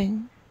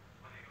thanksgiving.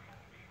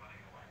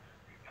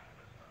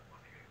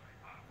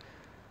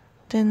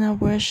 Then our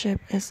worship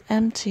is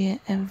empty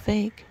and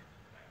vague.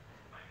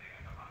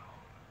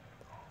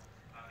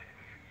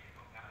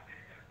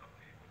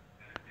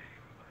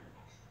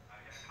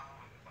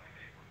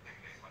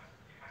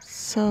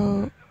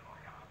 So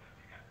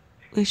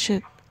we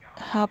should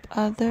help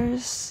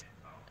others,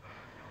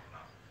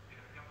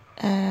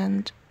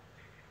 and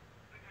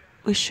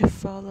we should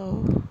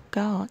follow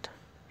God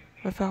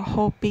with our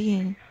whole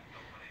being.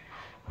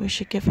 We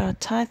should give our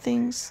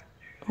tithings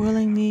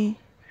willingly,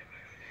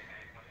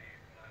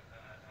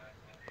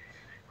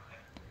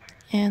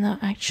 and our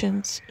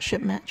actions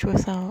should match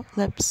with our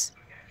lips,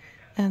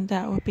 and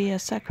that will be a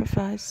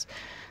sacrifice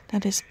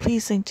that is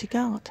pleasing to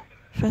God.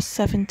 Verse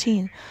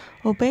 17,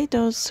 obey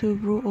those who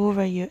rule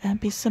over you and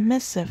be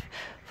submissive,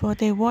 for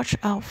they watch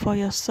out for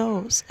your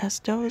souls as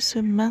those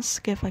who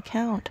must give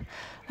account.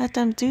 Let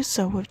them do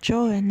so with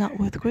joy and not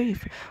with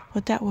grief,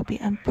 for that will be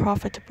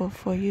unprofitable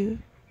for you.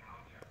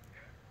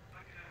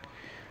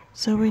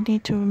 So we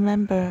need to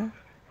remember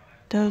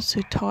those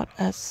who taught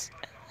us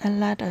and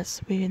led us.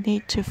 We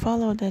need to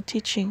follow their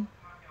teaching,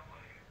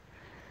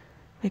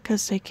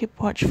 because they keep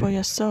watch for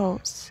your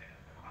souls.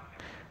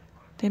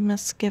 They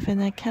must give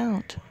an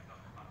account.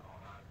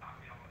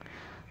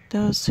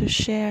 Those who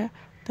share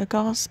the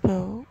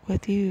gospel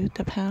with you,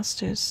 the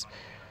pastors.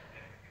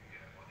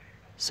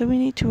 So we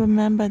need to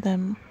remember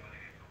them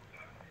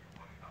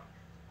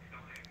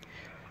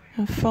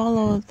and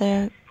follow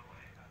their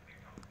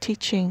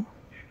teaching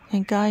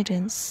and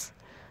guidance,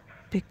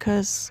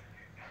 because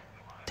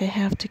they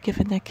have to give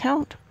an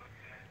account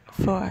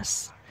for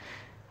us.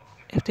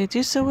 If they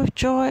do so with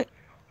joy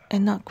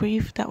and not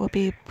grief, that will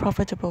be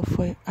profitable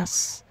for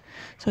us.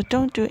 So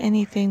don't do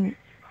anything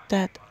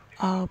that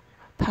our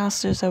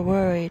pastors are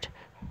worried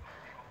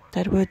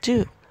that we'll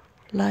do,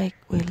 like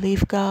we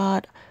leave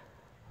God,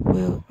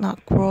 will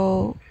not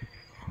grow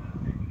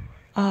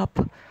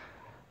up.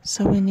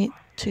 So we need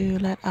to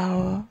let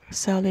our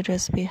cell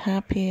leaders be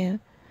happy, and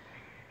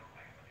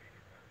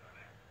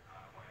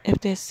if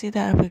they see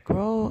that we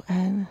grow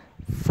and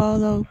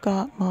follow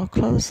God more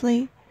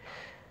closely,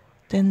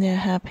 then they're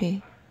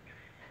happy.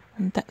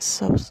 And that's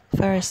so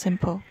very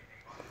simple.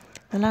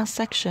 The last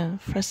section,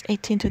 verse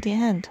 18 to the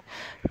end.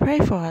 Pray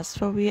for us,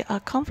 for we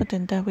are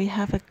confident that we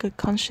have a good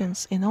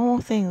conscience in all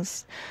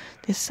things,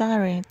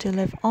 desiring to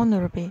live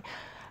honorably.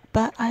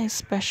 But I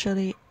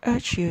especially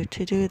urge you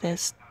to do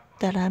this,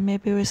 that I may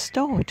be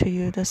restored to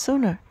you the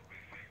sooner.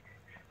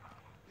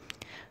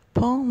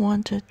 Paul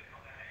wanted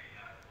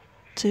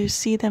to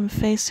see them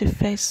face to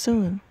face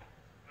soon.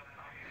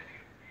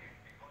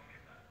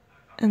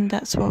 And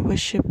that's what we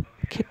should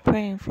keep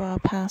praying for our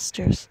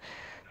pastors,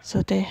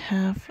 so they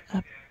have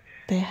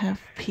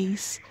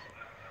peace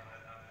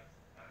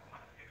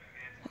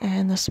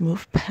and a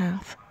smooth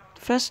path.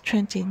 Verse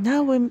 20.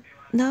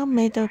 Now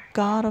may the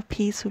God of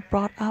peace, who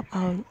brought up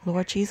our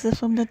Lord Jesus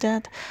from the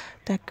dead,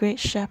 that great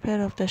shepherd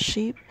of the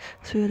sheep,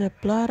 through the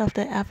blood of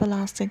the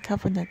everlasting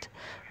covenant,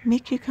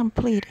 make you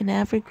complete in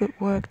every good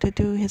work to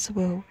do his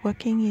will,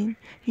 working in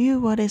you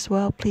what is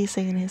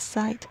well-pleasing in his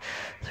sight,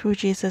 through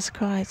Jesus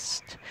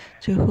Christ,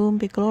 to whom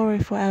be glory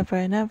forever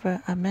and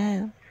ever.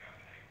 Amen.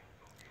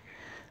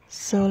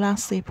 So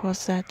lastly, Paul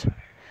said,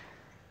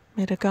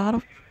 may the God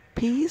of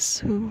peace,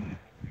 who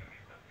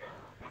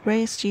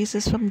raised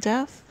Jesus from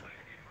death,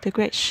 the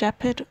great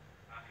shepherd.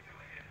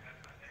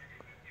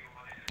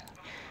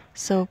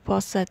 So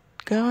Paul said,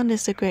 God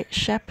is the great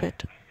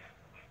shepherd,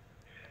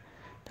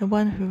 the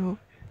one who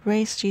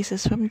raised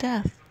Jesus from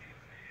death,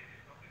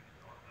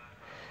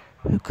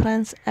 who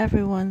cleansed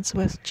everyone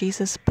with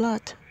Jesus'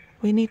 blood.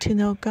 We need to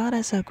know God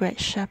as a great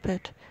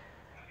shepherd,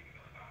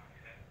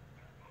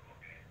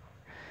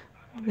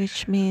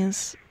 which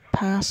means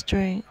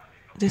pastoring,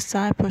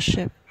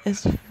 discipleship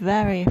is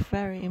very,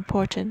 very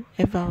important.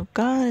 If our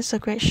God is a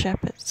great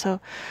shepherd, so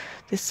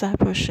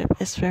discipleship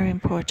is very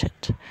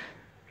important.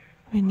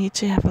 We need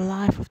to have a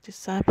life of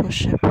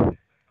discipleship.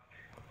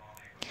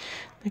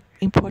 The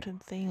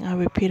important thing, I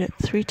repeat it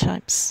 3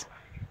 times.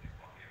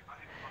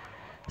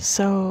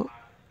 So,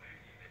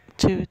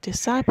 to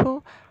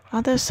disciple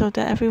others so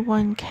that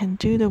everyone can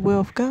do the will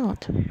of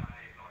God.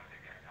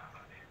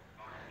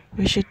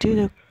 We should do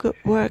the good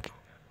work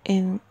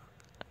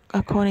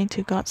according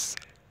to God's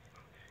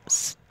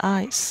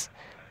eyes.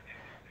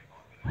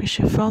 We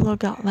should follow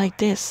God like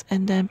this,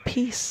 and then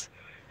peace.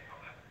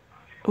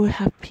 We'll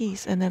have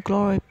peace, and the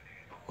glory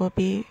will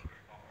be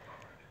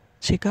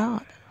to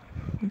God.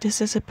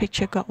 This is a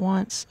picture God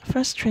wants.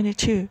 Verse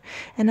 22.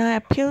 And I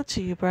appeal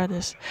to you,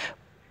 brothers,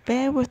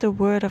 bear with the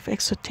word of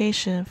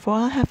exhortation, for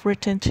I have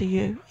written to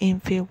you in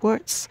few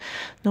words.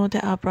 Know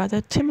that our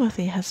brother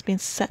Timothy has been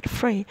set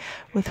free,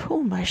 with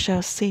whom I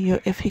shall see you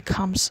if he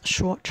comes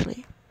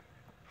shortly.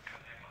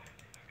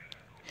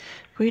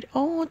 Greet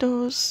all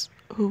those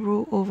who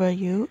rule over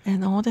you,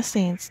 and all the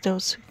saints.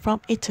 Those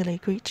from Italy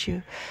greet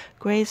you.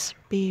 Grace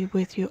be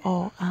with you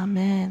all.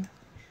 Amen.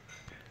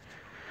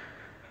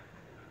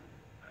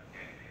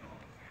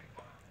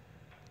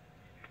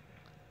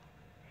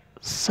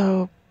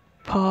 So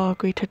Paul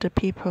greeted the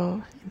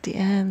people at the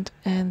end,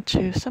 and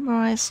to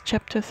summarize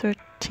chapter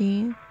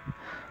 13,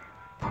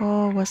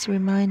 Paul was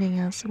reminding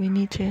us we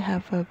need to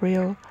have a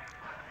real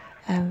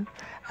and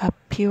a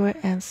pure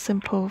and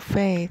simple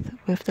faith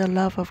with the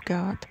love of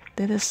God.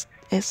 That is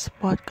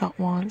what God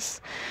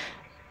wants.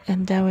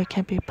 and that we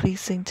can be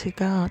pleasing to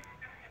God,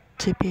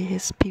 to be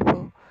His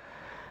people.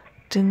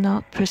 Do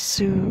not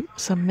pursue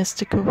some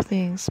mystical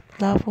things.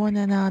 Love one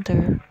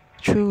another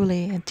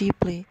truly and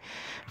deeply.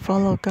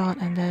 Follow God,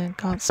 and then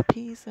God's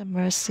peace and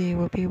mercy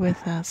will be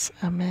with us.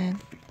 Amen.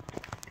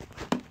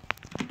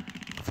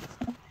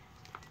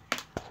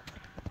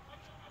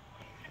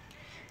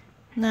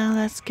 Now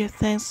let's give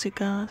thanks to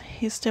God.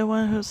 He's the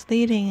one who's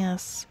leading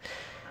us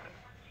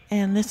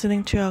and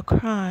listening to our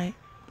cry.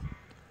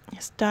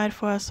 He's died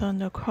for us on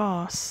the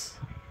cross,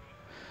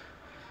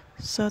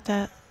 so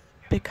that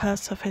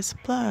because of His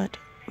blood,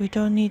 we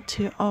don't need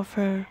to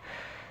offer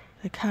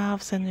the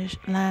calves and the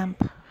lamb.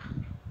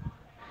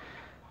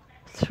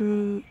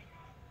 Through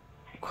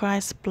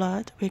Christ's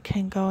blood, we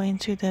can go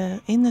into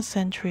the inner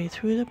sanctuary.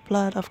 Through the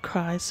blood of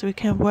Christ, we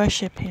can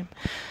worship Him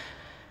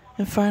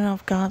in front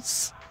of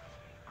God's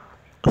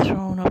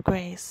throne of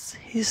grace.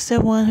 He's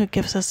the one who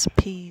gives us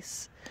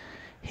peace.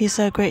 He's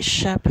a great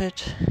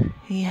shepherd.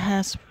 He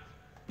has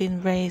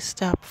been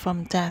raised up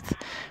from death.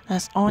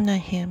 Let's honor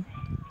Him.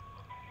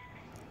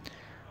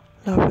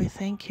 Lord, we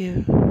thank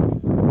You.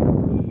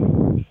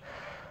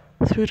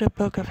 Through the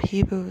book of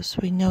Hebrews,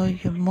 we know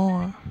You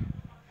more.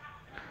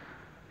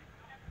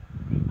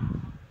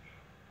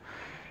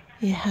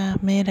 You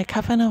have made a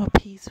covenant of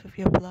peace with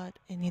Your blood,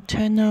 an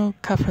eternal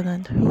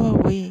covenant. Who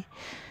are we?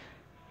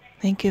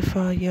 Thank You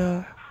for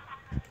Your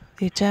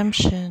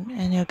redemption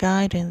and Your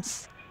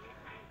guidance.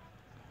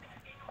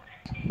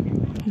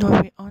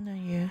 Lord, we honor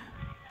You.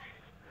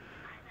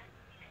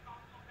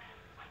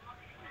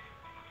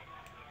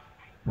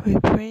 We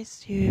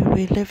praise You,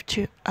 we lift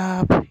You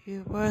up.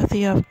 You're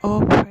worthy of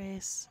all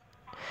praise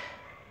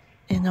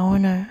and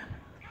honor.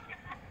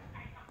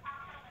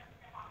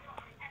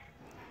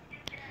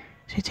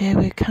 Today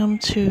we come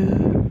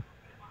to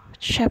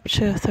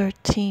chapter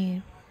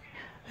 13.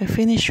 We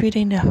finished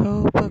reading the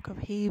whole book of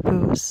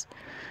Hebrews.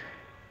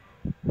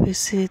 We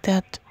see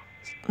that,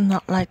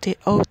 not like the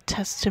Old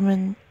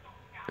Testament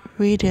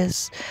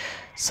readers,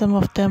 some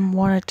of them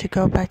wanted to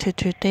go back to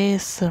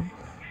Judaism.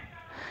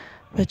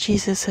 But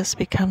Jesus has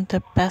become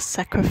the best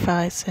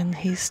sacrifice, and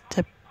He's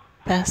the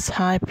best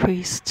high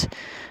priest,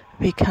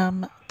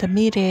 become the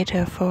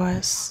mediator for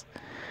us,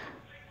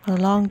 no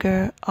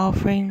longer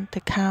offering the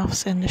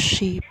calves and the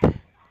sheep.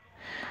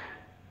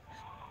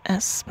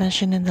 As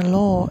mentioned in the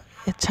law,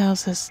 it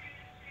tells us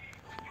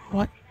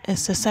what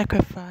is the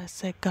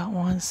sacrifice that God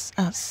wants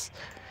us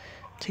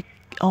to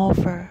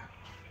offer.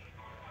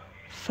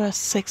 Verse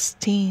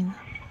 16,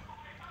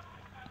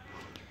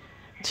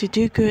 to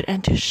do good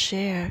and to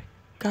share.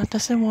 God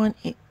doesn't want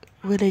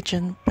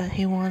religion, but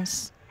He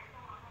wants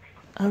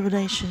a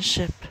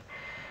relationship.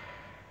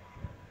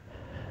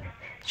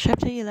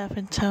 Chapter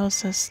 11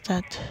 tells us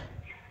that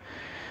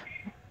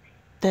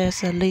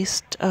there's a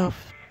list of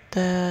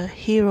the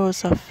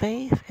heroes of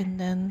faith, and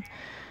then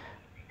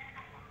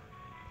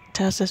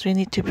tells us we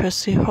need to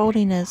pursue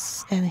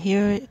holiness, and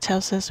here it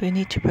tells us we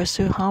need to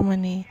pursue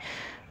harmony,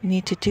 we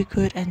need to do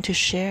good and to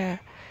share.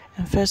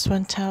 And first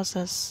one tells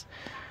us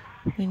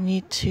we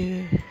need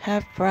to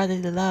have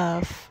brotherly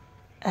love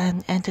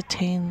and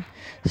entertain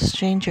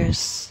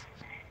strangers.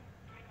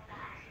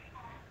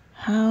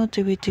 How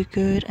do we do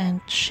good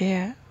and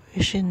share?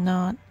 We should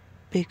not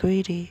be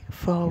greedy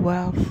for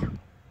wealth.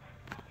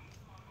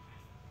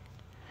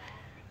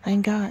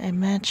 Thank God it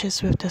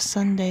matches with the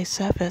Sunday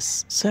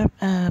service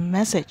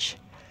message.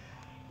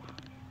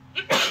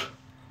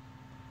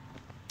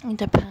 In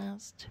the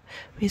past,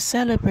 we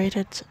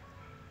celebrated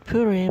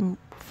Purim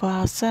for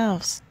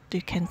ourselves.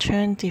 You can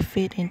turn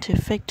defeat into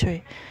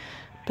victory.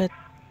 But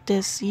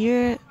this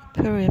year,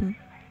 Purim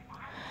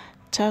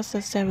tells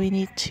us that we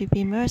need to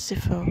be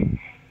merciful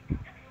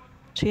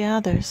to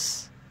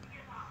others.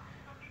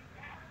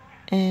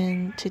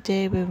 And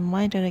today we're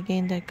reminded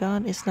again that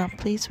God is not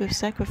pleased with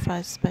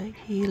sacrifice, but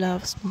He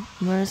loves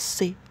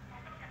mercy.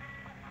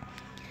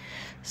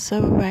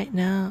 So right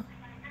now,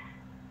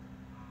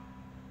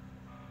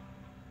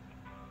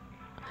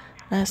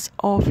 let's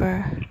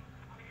offer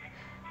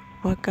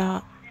what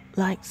God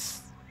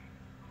likes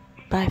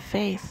by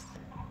faith,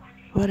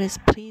 what is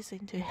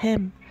pleasing to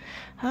Him.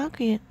 How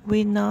can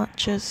we not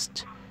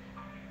just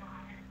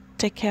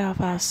take care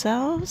of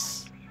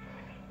ourselves?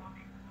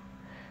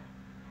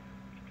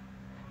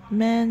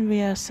 Men,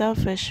 we are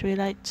selfish. We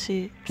like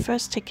to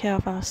first take care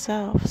of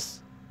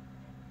ourselves.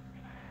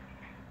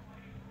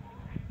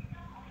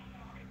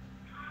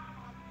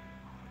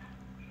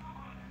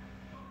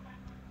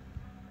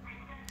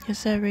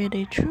 Is that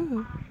really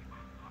true?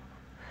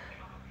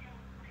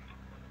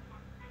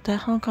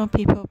 That Hong Kong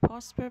people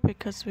prosper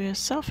because we are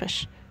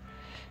selfish.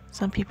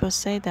 Some people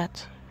say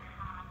that.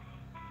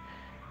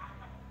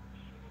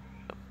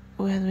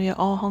 When we are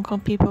all Hong Kong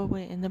people,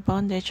 we're in the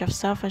bondage of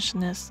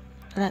selfishness.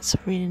 Let's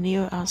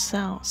renew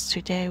ourselves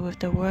today with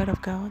the Word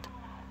of God.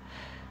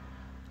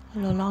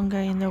 No longer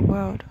in the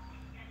world,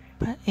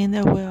 but in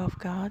the will of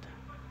God.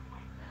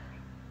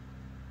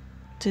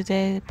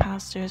 Today, the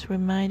pastor is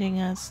reminding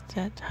us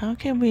that how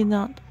can we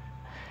not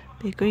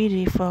be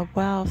greedy for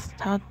wealth?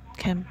 How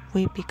can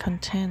we be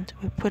content?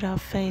 We put our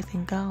faith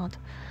in God.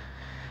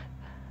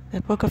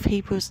 The book of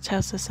Hebrews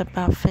tells us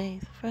about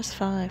faith. Verse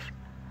 5.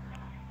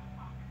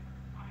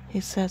 He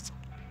says,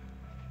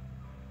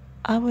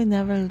 I will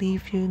never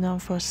leave you nor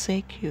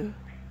forsake you.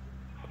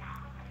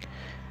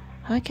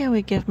 How can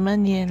we give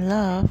money and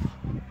love?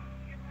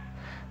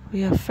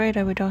 We are afraid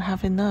that we don't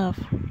have enough.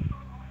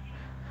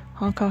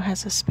 Hong Kong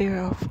has a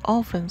spirit of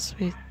orphans.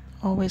 We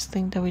always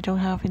think that we don't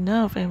have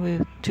enough and we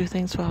do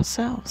things for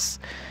ourselves.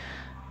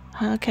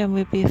 How can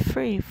we be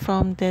free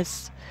from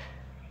this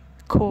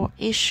core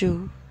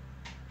issue,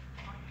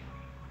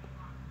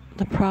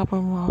 the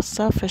problem of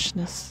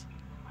selfishness?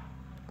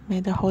 May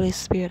the Holy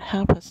Spirit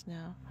help us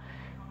now,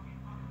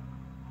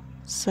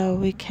 so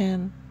we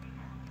can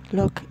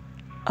look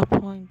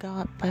upon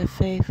God by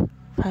faith.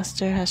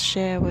 Pastor has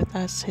shared with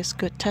us his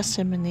good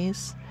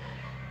testimonies.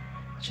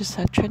 Just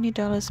have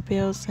 $20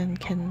 bills and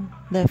can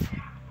live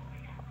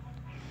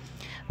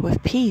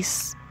with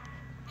peace.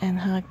 And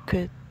how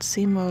could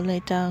Simo lay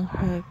down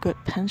her good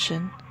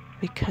pension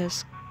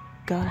because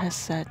God has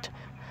said,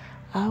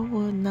 I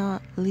will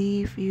not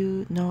leave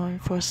you nor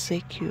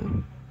forsake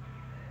you.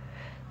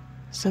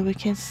 So we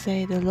can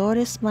say, the Lord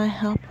is my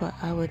helper,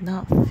 I will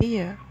not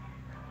fear.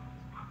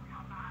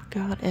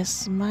 God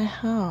is my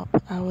help,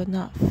 I will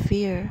not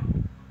fear.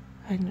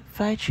 I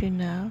invite you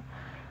now,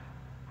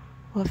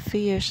 what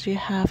fears do you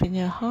have in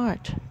your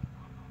heart?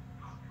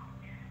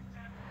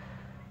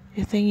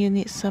 You think you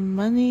need some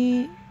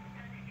money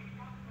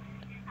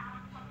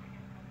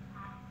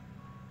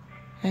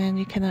and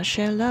you cannot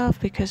share love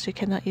because you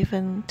cannot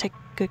even take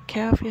good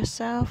care of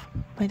yourself?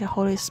 May the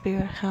Holy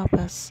Spirit help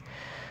us.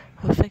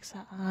 We'll fix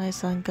our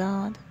eyes on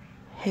God.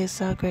 He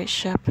is our great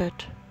shepherd.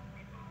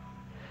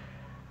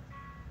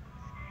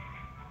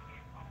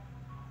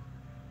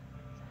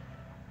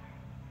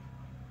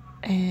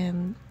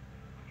 And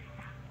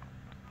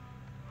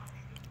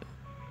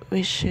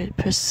we should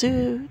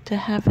pursue the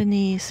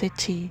heavenly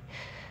city.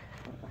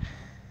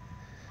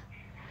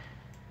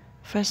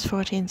 Verse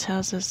 14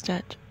 tells us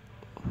that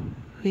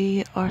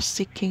we are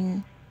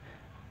seeking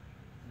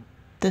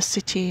the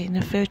city in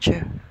the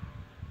future.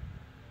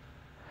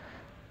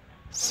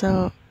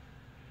 So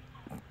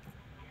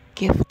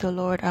give the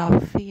Lord our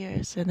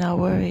fears and our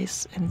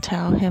worries and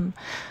tell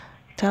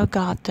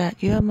God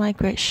that you are my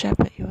great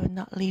shepherd. You will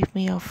not leave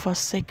me or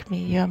forsake me.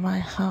 You are my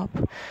help.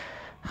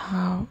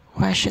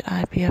 Why should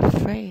I be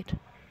afraid?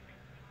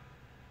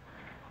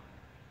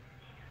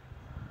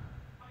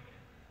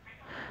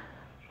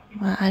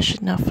 I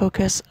should not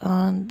focus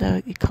on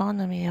the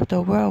economy of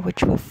the world,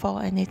 which will fall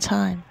any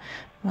time.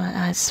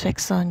 My eyes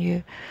fixed on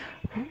you.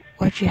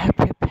 What you have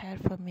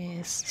prepared for me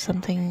is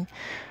something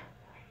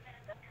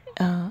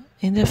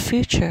in the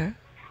future.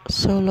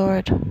 So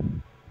Lord,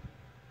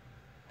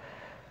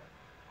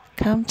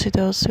 come to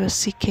those who are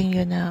seeking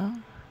you now,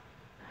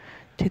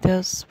 to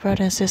those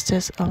brothers and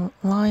sisters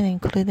online,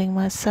 including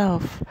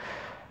myself.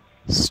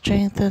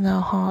 Strengthen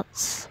our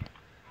hearts.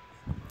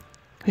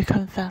 We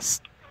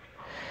confess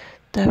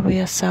that we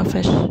are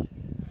selfish.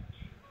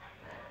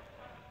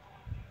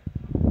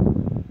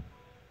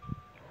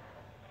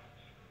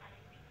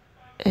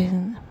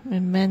 In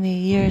many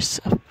years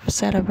of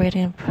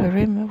celebrating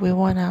Purim, we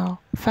want our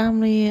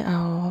family,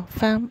 our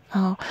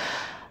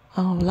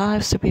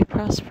lives to be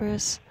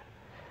prosperous.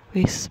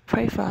 We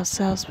pray for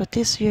ourselves, but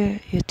this year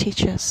you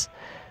teach us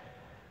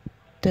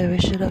that we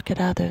should look at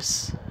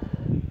others.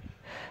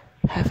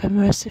 Have a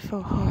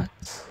merciful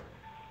heart.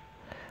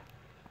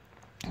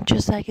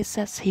 Just like it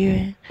says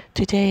here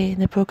today in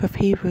the book of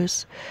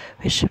Hebrews,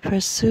 we should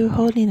pursue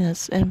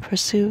holiness and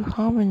pursue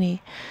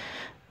harmony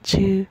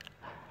to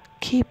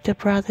keep the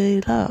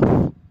brotherly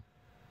love.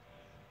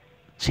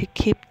 To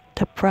keep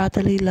the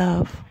brotherly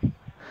love.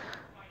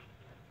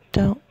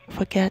 Don't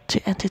forget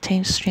to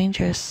entertain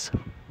strangers.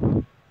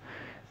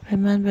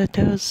 Remember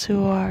those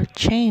who are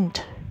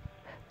chained,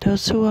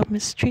 those who are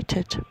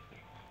mistreated.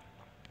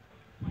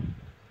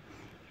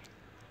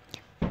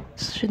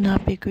 Should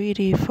not be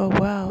greedy for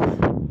wealth,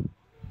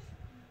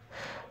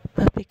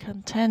 but be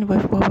content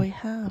with what we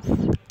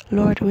have.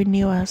 Lord,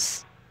 renew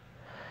us.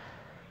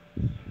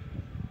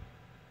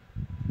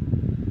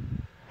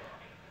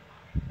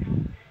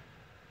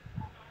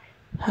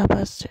 Help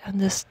us to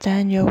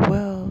understand your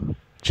will,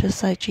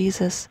 just like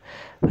Jesus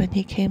when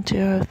he came to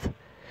earth.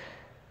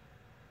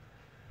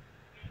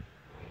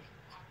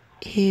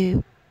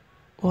 He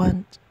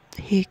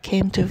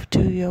came to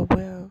do your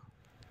will.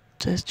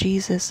 Just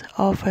Jesus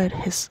offered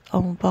his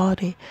own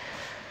body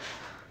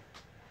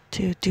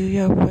to do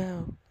your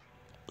will.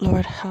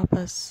 Lord, help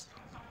us.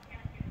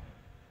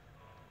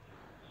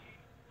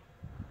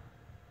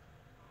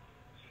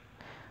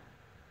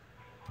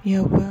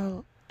 Your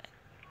will,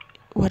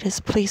 what is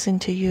pleasing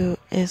to you,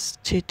 is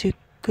to do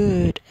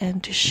good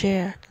and to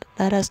share.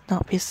 Let us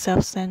not be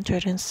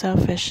self-centered and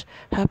selfish.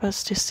 Help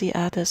us to see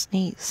others'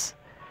 needs.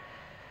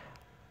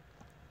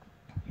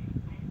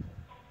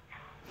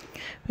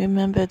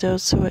 Remember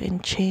those who are in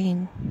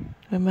chain.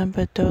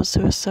 Remember those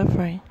who are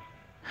suffering.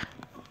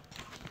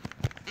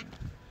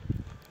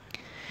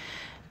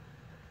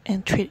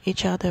 And treat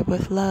each other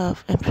with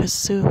love and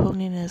pursue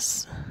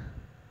holiness.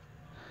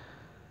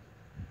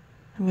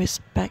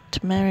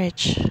 respect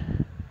marriage.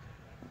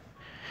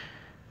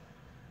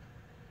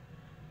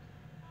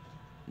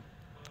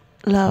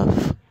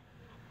 Love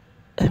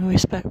and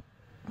respect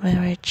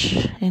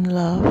marriage in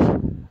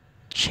love.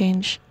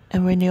 Change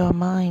and renew our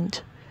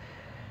mind.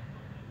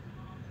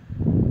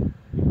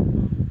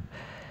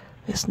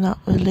 It's not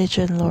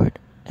religion, Lord.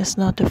 It's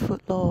not the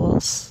food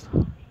laws.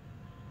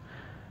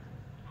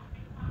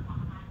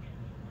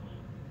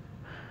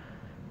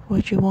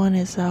 What you want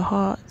is our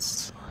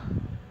hearts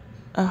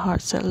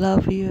that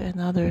love you and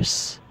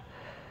others.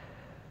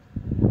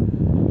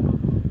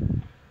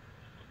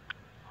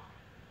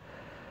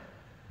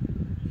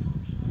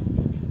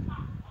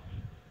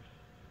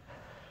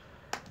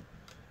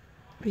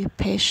 Be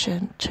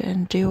patient to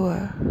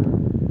endure.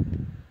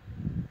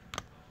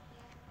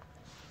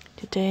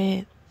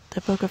 Today,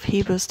 the book of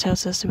Hebrews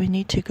tells us we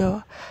need to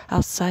go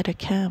outside the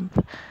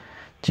camp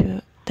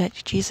that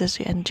Jesus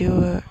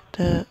endured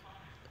the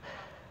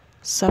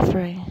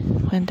suffering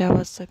when there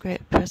was a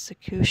great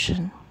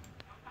persecution.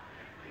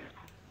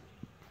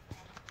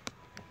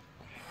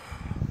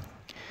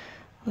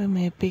 We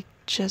may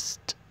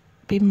just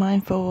be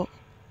mindful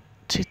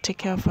to take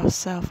care of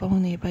ourselves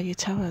only, but you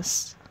tell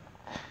us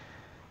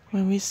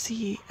when we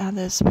see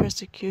others'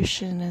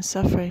 persecution and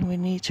suffering, we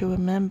need to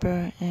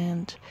remember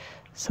and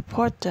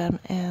support them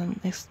and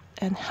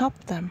help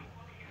them.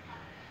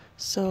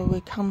 So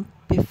we come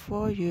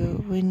before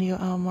you, renew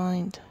our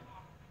mind,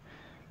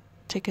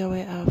 take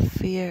away our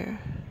fear,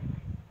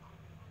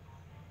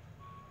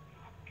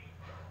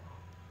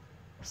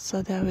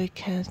 so that we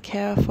can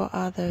care for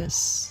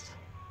others.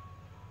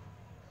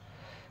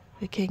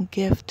 We can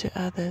give to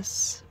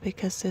others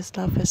because this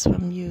love is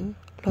from you.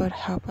 Lord,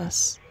 help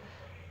us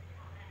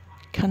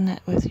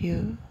connect with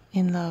you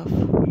in love,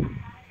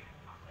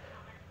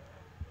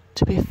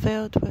 to be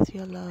filled with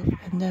your love,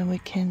 and then we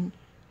can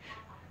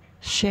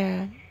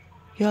share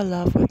your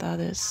love with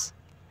others.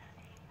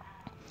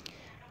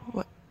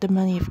 What the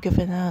money you've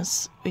given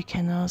us, we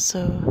can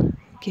also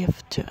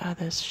give to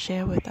others,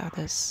 share with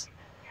others,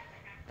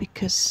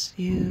 because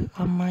you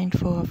are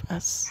mindful of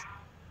us.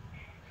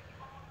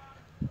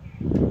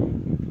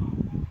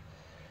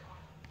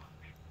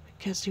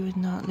 Because you would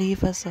not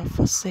leave us or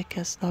forsake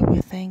us, Lord, we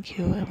thank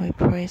you and we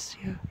praise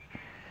you.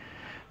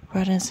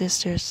 Brothers and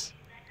sisters,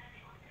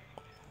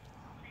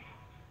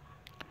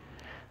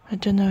 I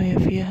don't know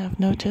if you have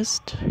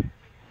noticed,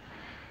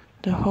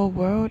 the whole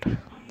world,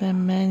 there are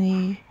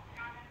many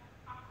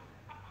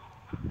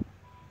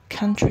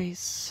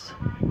countries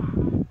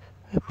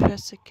who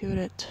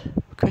persecuted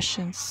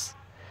Christians.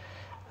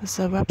 There's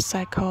a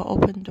website called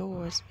Open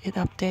Doors. It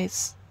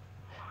updates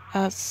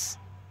us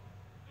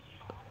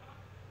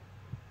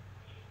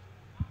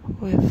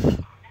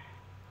with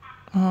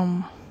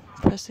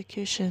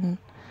persecution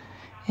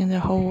in the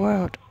whole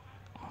world.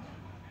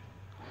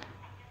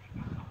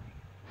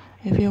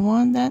 If you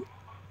want that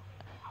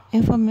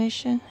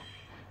information,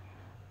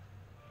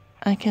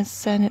 I can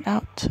send it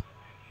out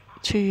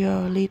to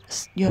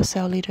your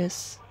cell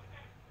leaders.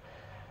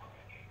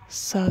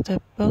 So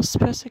the most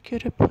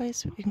persecuted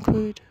places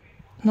include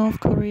North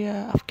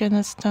Korea,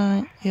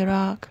 Afghanistan,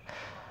 Iraq,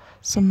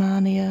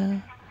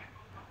 Somalia,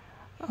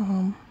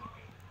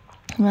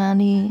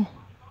 Mali,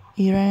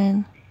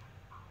 Iran,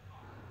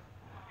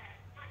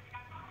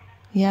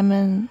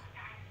 Yemen,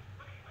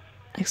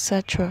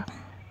 etc.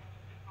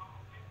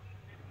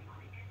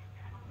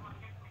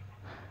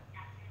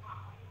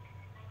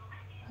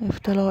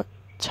 If the Lord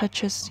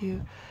touches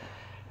you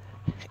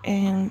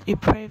and you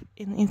pray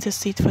and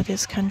intercede for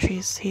these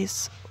countries,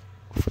 He's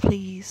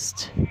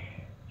pleased.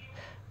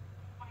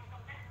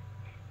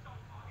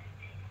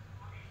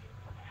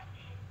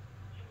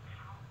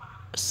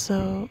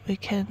 So we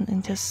can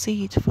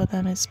intercede for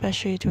them,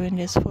 especially during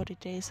these 40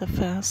 days of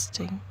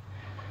fasting.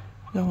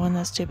 God wants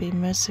us to be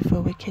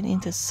merciful. We can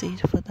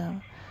intercede for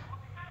them.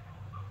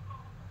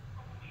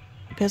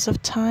 Because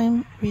of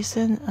time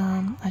reason,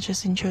 I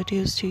just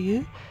introduced to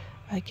you.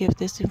 I give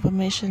this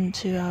information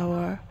to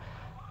our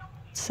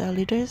cell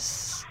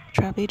leaders,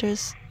 tribe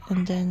leaders,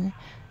 and then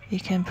you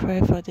can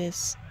pray for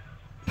these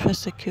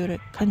persecuted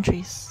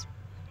countries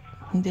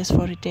in these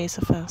 40 days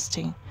of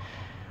fasting.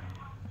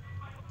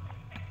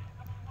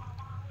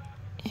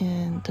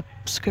 And the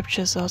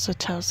scriptures also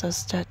tells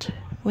us that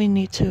we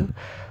need to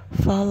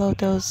follow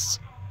those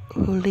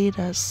who lead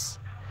us,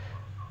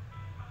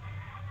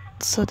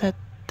 so that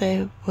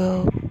they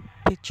will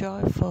be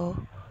joyful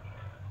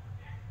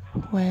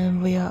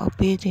when we are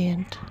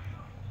obedient.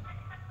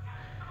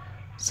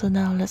 So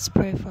now let's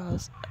pray for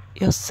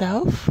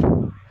yourself.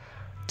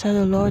 Tell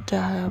the Lord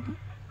that I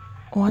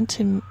want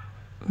to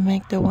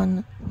make the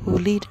one who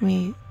lead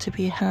me to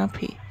be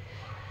happy,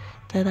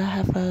 that I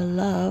have a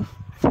love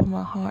from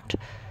my heart,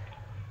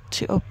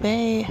 to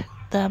obey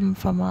them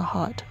from my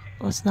heart.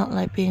 It's not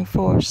like being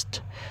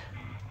forced,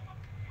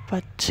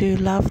 but to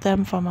love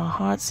them from our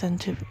hearts and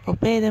to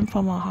obey them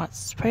from our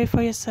hearts. Pray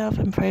for yourself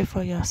and pray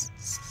for your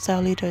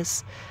cell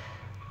leaders.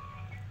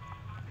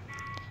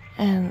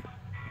 And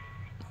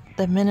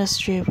the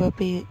ministry will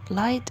be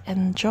light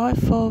and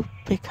joyful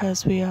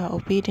because we are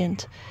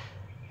obedient.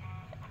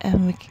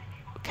 and we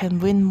can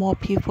win more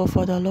people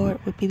for the Lord.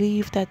 We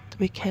believe that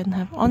we can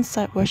have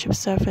on-site worship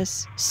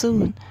service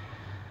soon.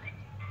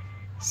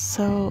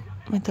 So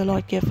may the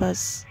Lord give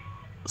us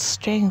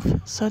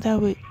strength so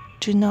that we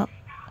do not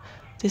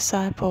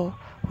disciple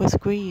with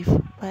grief,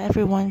 but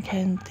everyone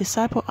can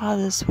disciple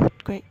others with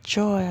great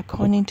joy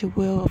according to the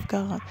will of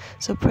God.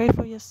 So pray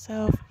for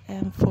yourself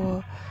and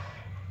for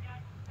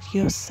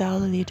your cell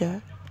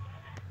leader.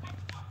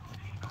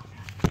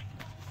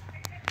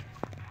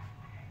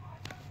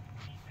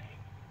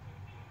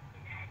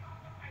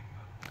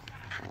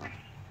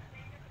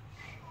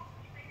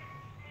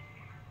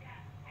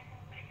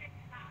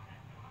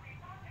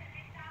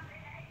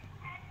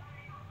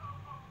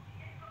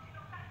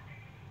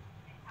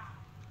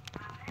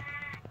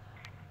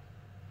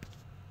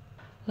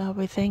 Lord,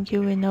 we thank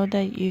you. We know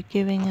that you're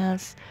giving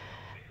us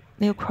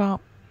new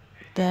crop,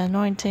 the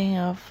anointing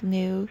of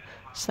new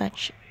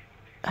such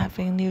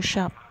having new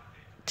sharp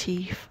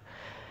teeth.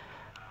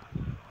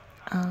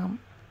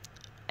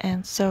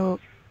 And so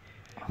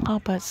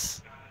help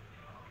us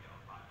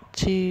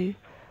to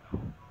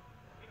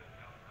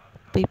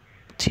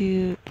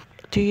do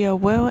your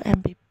will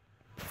and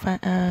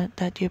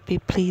that you be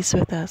pleased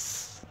with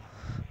us.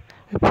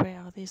 We pray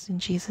all this in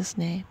Jesus'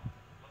 name.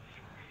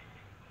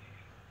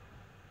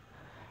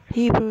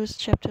 Hebrews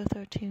chapter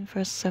 13,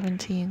 verse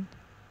 17.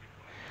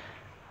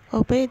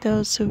 Obey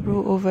those who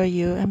rule over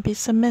you and be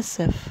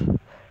submissive,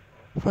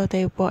 for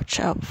they watch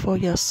out for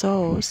your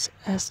souls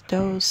as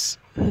those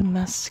who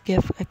must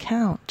give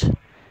account.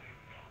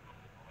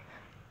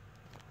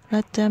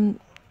 Let them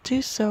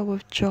do so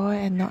with joy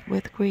and not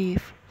with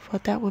grief, for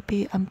that would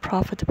be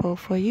unprofitable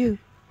for you.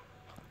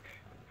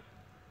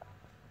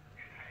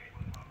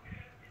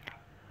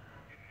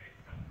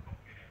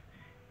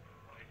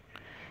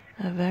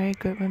 A very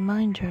good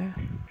reminder.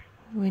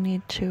 We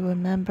need to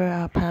remember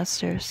our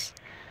pastors,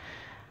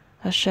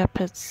 our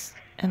shepherds,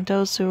 and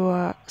those who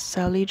are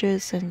cell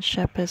leaders and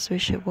shepherds. We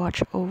should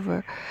watch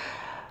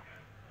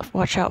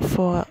out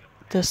for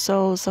the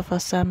souls of our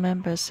cell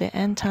members. The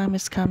end time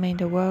is coming.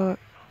 The world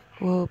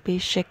will be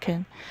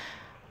shaken.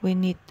 We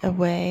need a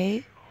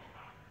way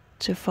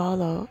to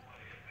follow.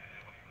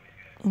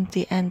 In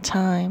the end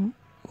time,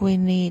 we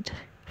need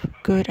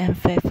good and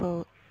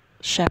faithful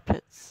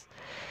shepherds.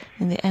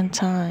 In the end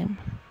time,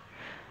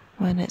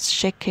 when it's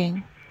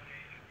shaking,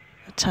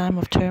 a time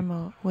of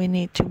turmoil, we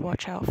need to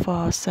watch out for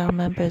our cell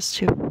members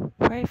to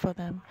pray for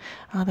them.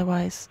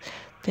 Otherwise,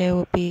 they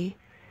will be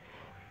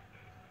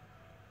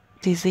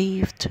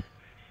deceived.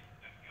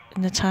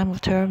 In the time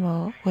of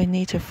turmoil, we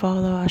need to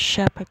follow our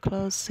shepherd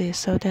closely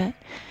so that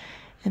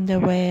in the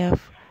way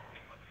of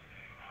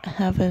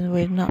heaven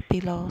will not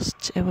be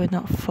lost, it will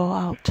not fall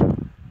out.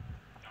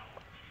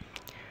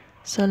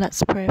 So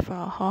let's pray for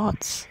our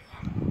hearts.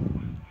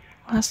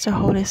 Ask the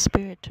Holy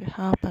Spirit to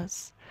help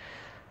us.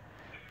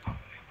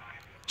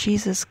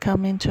 Jesus,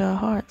 come into our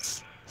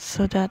hearts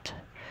so that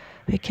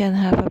we can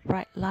have a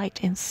bright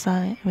light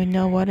inside. We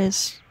know what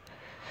is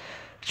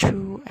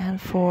true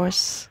and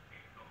false,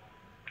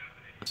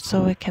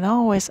 so we can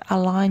always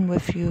align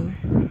with you.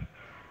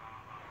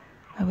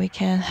 And we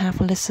can have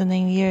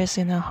listening ears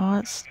in our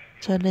hearts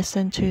to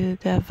listen to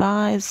the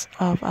advice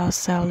of our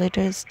cell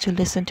leaders, to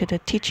listen to the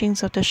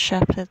teachings of the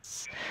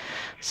shepherds,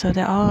 so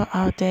that all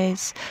our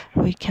days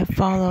we can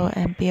follow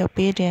and be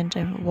obedient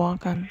and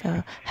walk on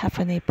the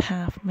heavenly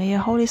path. May your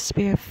Holy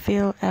Spirit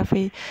fill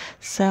every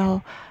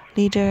cell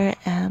leader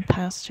and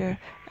pastor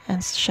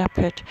and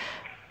shepherd.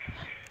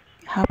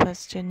 Help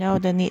us to know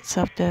the needs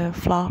of the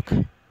flock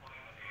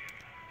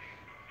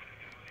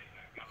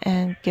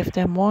and give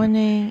them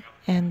warning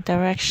and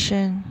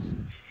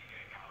direction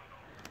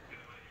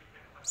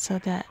so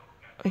that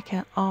we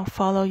can all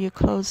follow you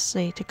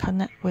closely to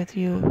connect with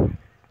you.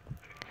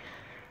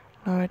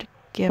 Lord,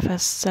 give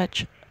us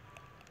such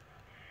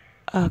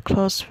a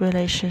close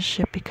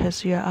relationship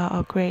because you are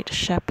our great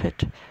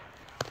shepherd.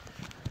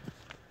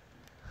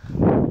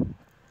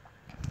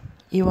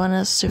 You want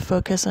us to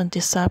focus on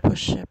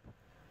discipleship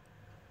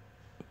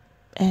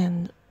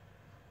and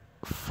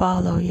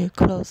follow you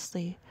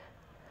closely,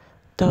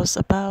 those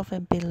above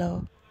and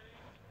below.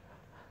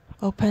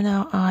 Open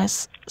our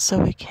eyes so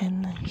we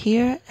can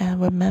hear and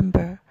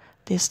remember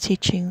these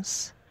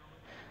teachings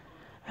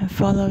and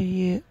follow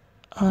you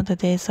all the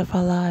days of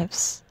our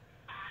lives.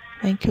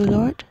 Thank you,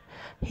 Lord.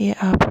 Hear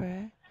our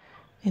prayer.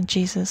 In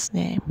Jesus'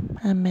 name,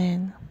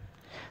 amen.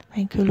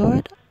 Thank you,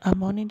 Lord. Our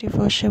morning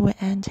devotion will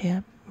end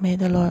here. May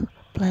the Lord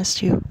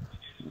bless you.